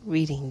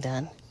reading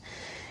done.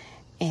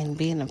 And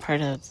being a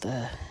part of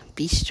the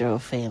Bistro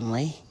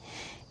family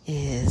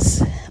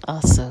is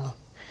also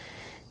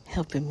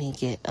helping me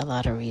get a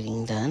lot of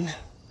reading done.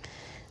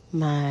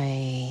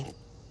 My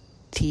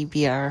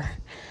TBR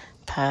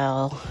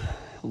pile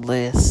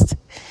list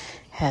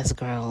has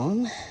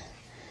grown.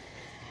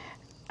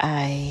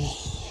 I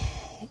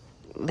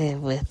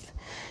live with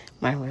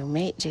my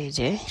roommate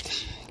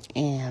JJ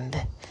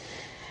and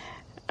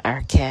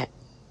our cat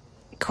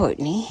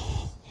Courtney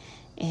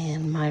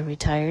and my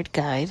retired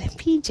guide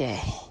PJ.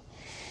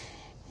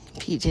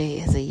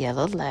 PJ is a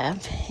yellow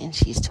lab and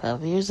she's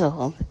 12 years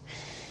old,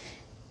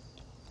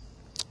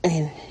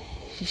 and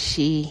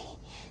she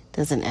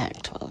doesn't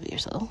act 12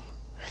 years old.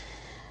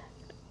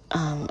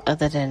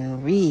 Other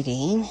than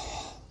reading,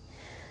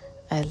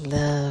 I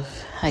love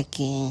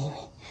hiking.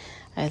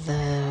 I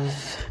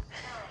love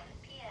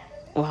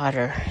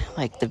water,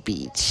 like the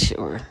beach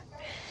or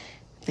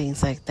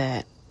things like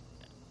that.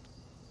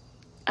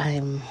 I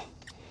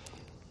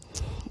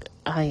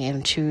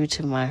am true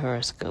to my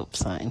horoscope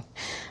sign.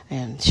 I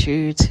am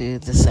true to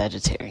the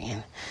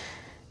Sagittarian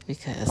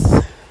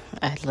because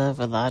I love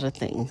a lot of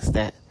things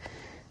that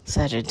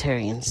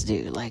Sagittarians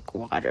do, like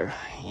water,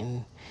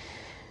 and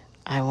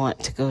I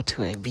want to go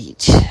to a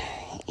beach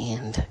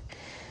and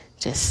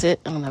just sit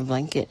on a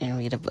blanket and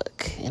read a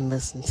book and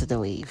listen to the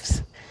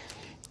waves.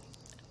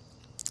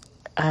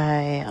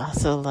 I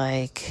also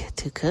like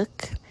to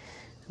cook,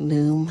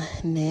 loom,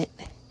 knit,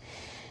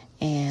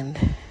 and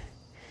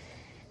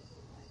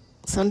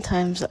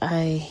sometimes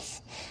I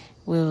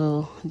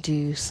will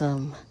do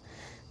some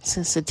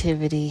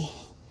sensitivity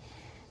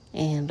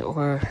and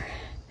or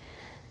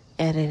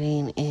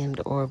editing and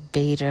or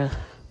beta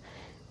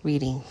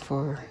reading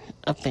for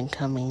up and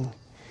coming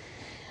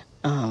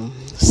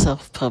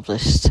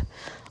self-published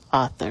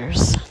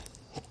authors.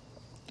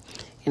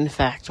 In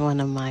fact,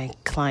 one of my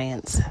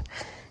clients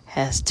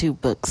has 2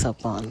 books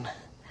up on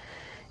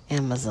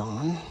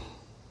Amazon.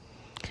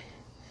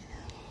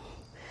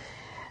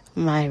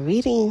 My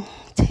reading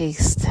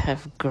tastes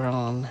have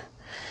grown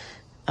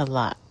a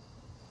lot.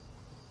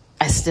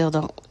 I still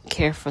don't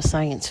care for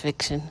science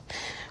fiction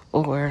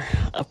or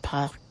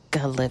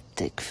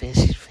apocalyptic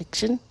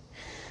fiction.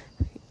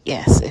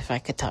 Yes, if I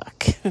could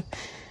talk.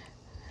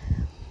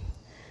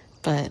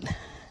 But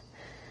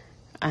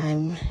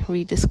I'm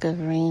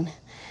rediscovering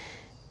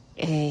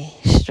a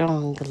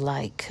strong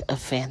like of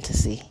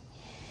fantasy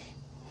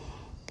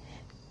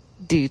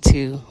due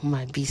to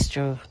my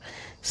Bistro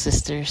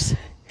sisters.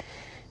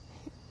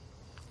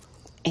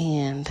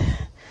 And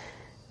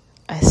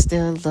I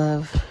still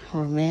love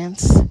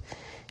romance,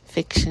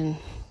 fiction,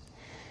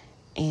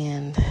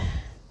 and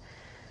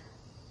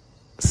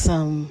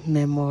some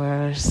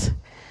memoirs,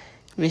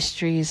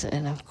 mysteries,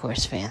 and of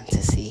course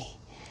fantasy.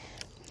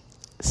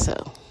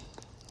 So,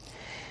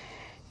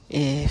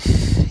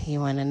 if you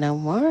want to know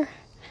more,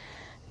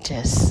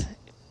 just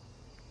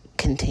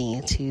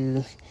continue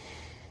to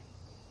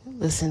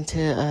listen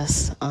to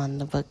us on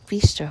the Book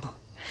Bistro.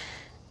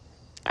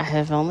 I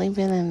have only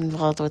been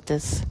involved with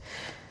this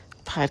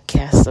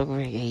podcast over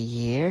a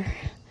year.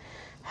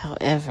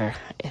 However,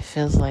 it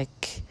feels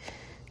like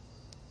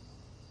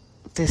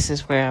this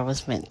is where I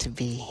was meant to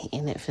be,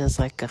 and it feels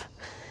like a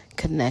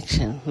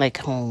connection, like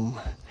home.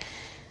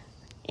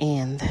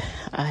 And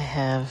I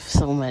have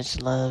so much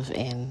love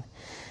and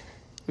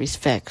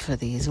respect for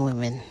these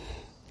women.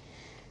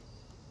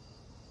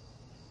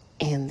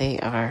 And they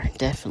are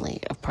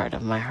definitely a part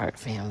of my heart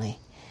family.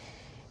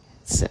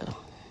 So,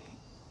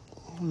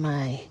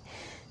 my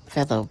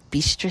fellow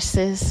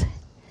Bistresses,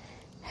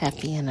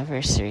 happy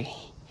anniversary.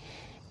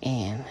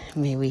 And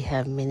may we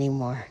have many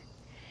more.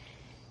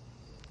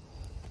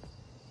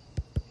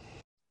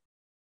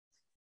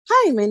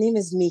 Hi, my name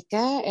is Mika,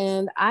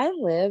 and I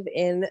live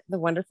in the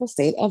wonderful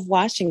state of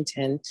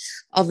Washington,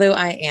 although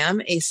I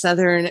am a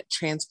Southern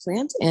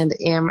transplant and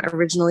am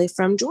originally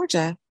from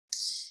Georgia.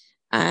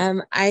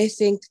 I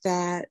think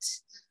that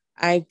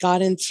I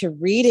got into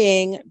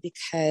reading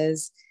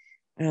because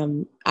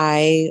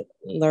I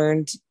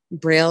learned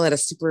Braille at a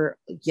super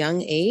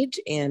young age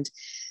and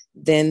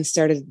then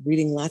started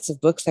reading lots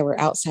of books that were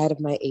outside of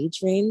my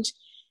age range,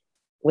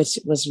 which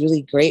was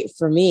really great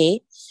for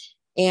me.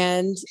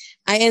 And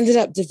I ended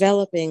up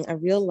developing a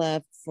real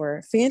love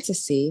for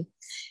fantasy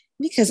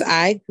because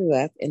I grew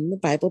up in the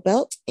Bible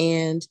Belt.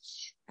 And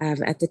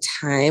at the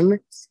time,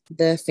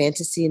 the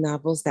fantasy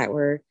novels that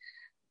were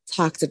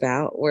talked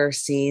about were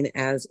seen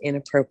as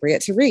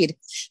inappropriate to read.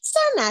 So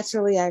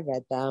naturally, I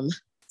read them.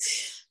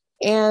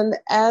 And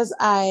as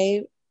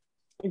I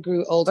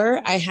grew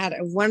older, I had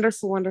a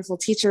wonderful, wonderful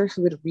teacher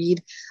who would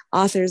read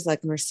authors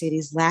like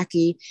Mercedes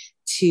Lackey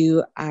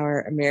to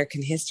our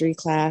American history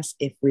class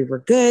if we were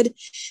good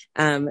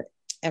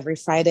every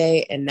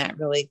Friday. And that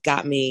really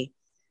got me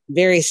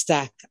very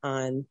stuck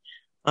on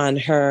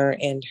her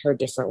and her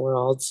different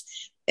worlds.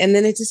 And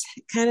then it just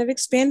kind of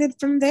expanded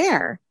from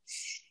there.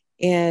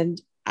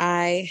 And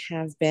I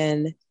have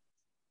been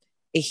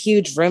a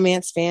huge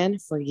romance fan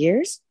for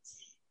years.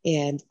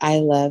 And I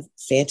love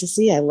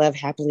fantasy. I love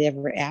happily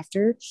ever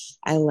after.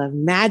 I love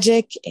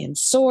magic and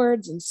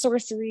swords and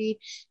sorcery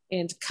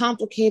and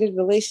complicated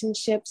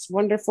relationships,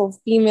 wonderful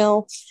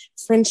female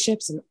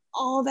friendships, and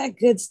all that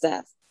good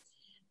stuff.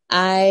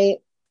 I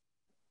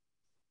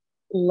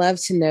love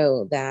to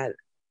know that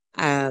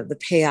the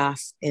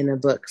payoff in a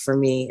book for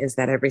me is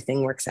that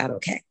everything works out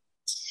okay.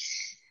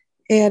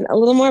 And a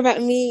little more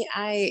about me,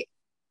 I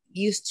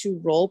used to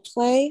role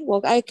play.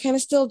 Well, I kind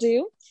of still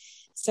do.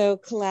 So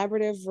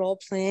collaborative role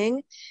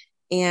playing,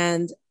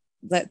 and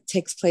that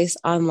takes place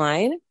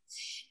online.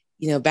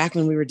 You know, back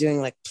when we were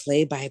doing like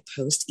play by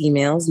post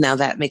emails, now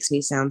that makes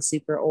me sound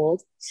super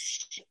old.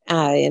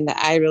 And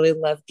I really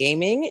love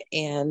gaming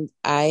and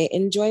I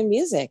enjoy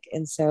music.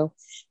 And so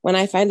when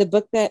I find a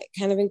book that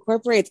kind of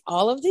incorporates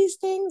all of these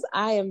things,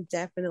 I am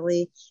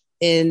definitely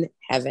in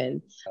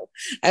heaven.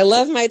 I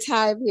love my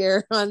time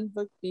here on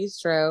Book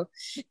Bistro,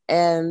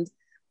 and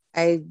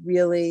I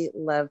really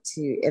love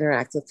to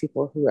interact with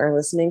people who are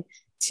listening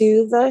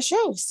to the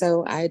show.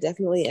 So I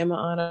definitely am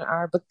on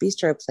our Book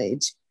Bistro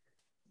page.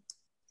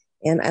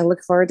 And I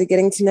look forward to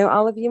getting to know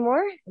all of you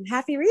more, and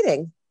happy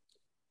reading.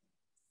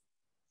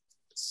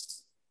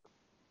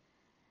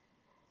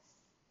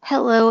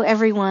 Hello,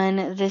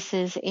 everyone. This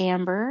is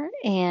Amber,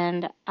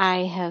 and I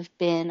have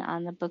been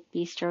on the Book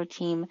Bistro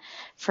team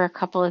for a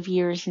couple of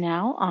years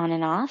now, on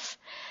and off.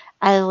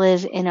 I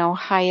live in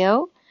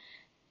Ohio,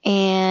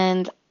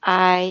 and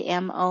I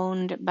am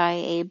owned by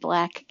a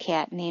black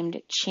cat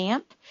named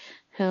Champ,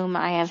 whom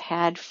I have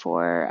had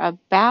for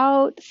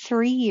about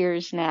 3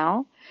 years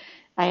now.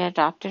 I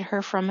adopted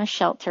her from a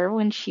shelter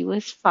when she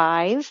was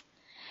 5.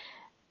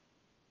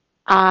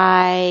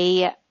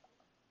 I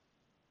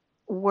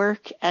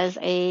work as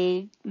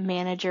a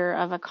manager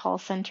of a call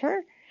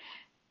center,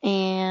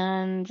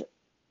 and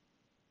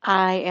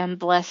I am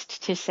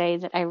blessed to say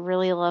that I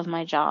really love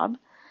my job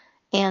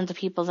and the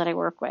people that I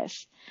work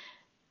with.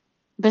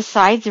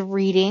 Besides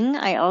reading,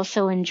 I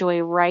also enjoy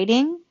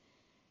writing,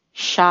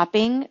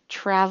 shopping,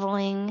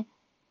 traveling,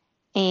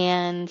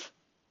 and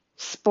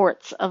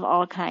sports of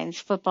all kinds: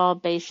 football,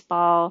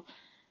 baseball,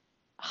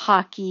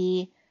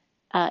 hockey,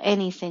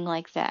 anything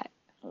like that.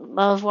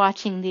 Love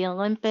watching the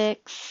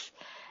Olympics,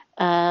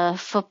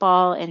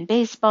 football and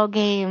baseball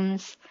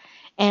games,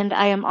 and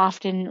I am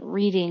often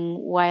reading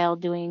while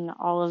doing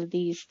all of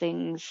these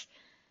things.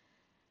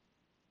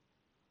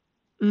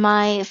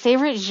 My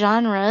favorite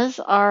genres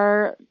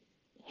are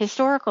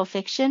historical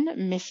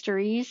fiction,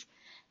 mysteries,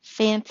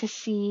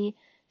 fantasy,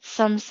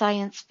 some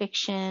science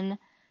fiction,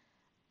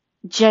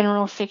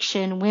 general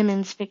fiction,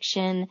 women's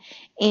fiction,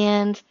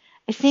 and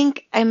I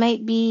think I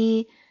might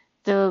be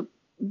the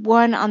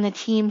one on the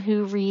team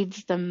who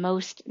reads the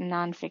most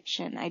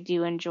nonfiction. I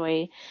do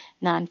enjoy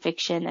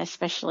nonfiction,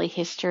 especially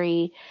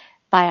history,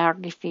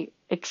 biographies,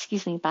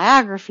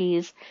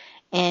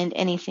 and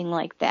anything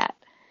like that.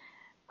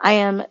 I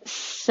am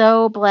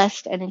so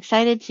blessed and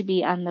excited to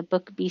be on the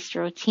Book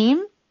Bistro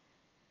team,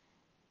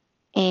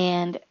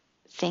 and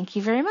thank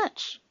you very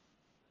much.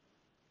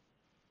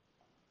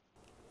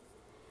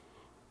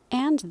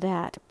 And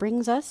that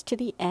brings us to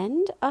the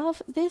end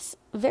of this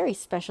very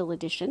special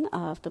edition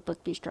of the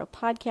Book Bistro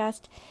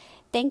podcast.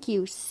 Thank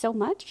you so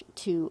much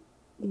to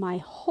my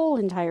whole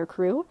entire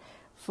crew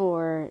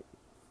for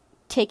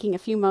taking a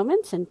few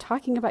moments and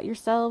talking about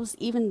yourselves,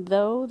 even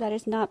though that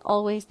is not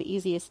always the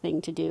easiest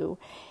thing to do.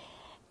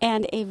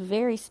 And a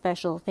very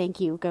special thank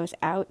you goes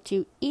out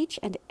to each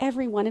and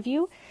every one of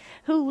you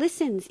who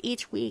listens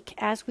each week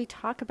as we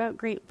talk about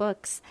great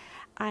books.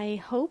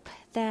 I hope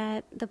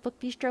that the Book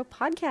Bistro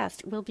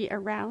podcast will be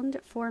around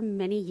for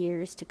many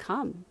years to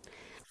come.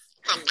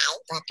 Good night,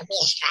 Book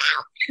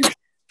Bistro.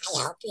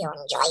 I hope you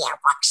enjoy your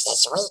books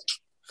this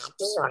week.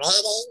 Happy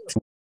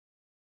reading.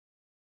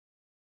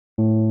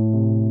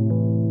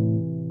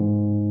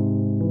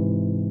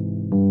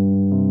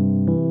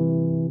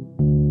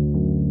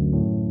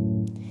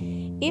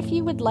 If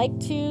you would like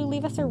to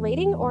leave us a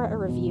rating or a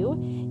review,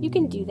 you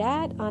can do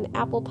that on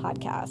Apple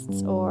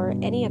Podcasts or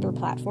any other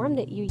platform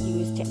that you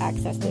use to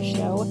access the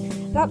show.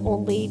 Not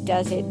only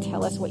does it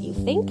tell us what you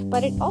think,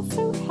 but it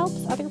also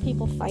helps other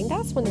people find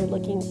us when they're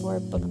looking for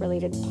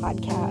book-related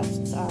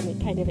podcasts.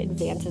 It kind of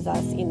advances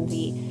us in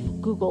the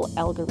Google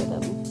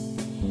algorithm.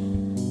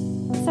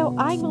 So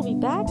I will be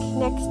back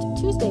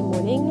next Tuesday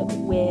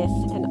morning with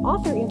an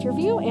author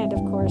interview and, of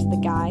course, the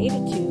guide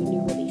to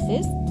new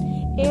releases.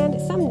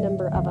 And some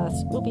number of us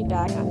will be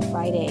back on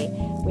Friday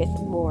with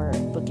more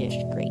bookish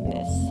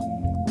greatness.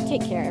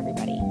 Take care,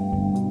 everybody.